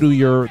you go through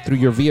your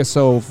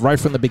VSO right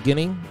from the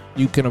beginning,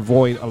 you can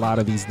avoid a lot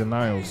of these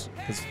denials.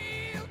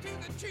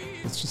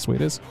 It's just the way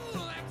it is.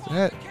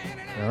 That's it.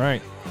 All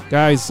right,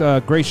 guys.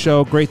 Great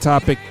show. Great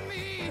topic.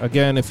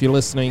 Again, if you're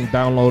listening,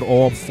 download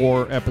all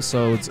 4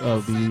 episodes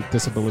of the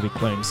disability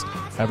claims.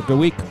 Have a good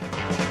week.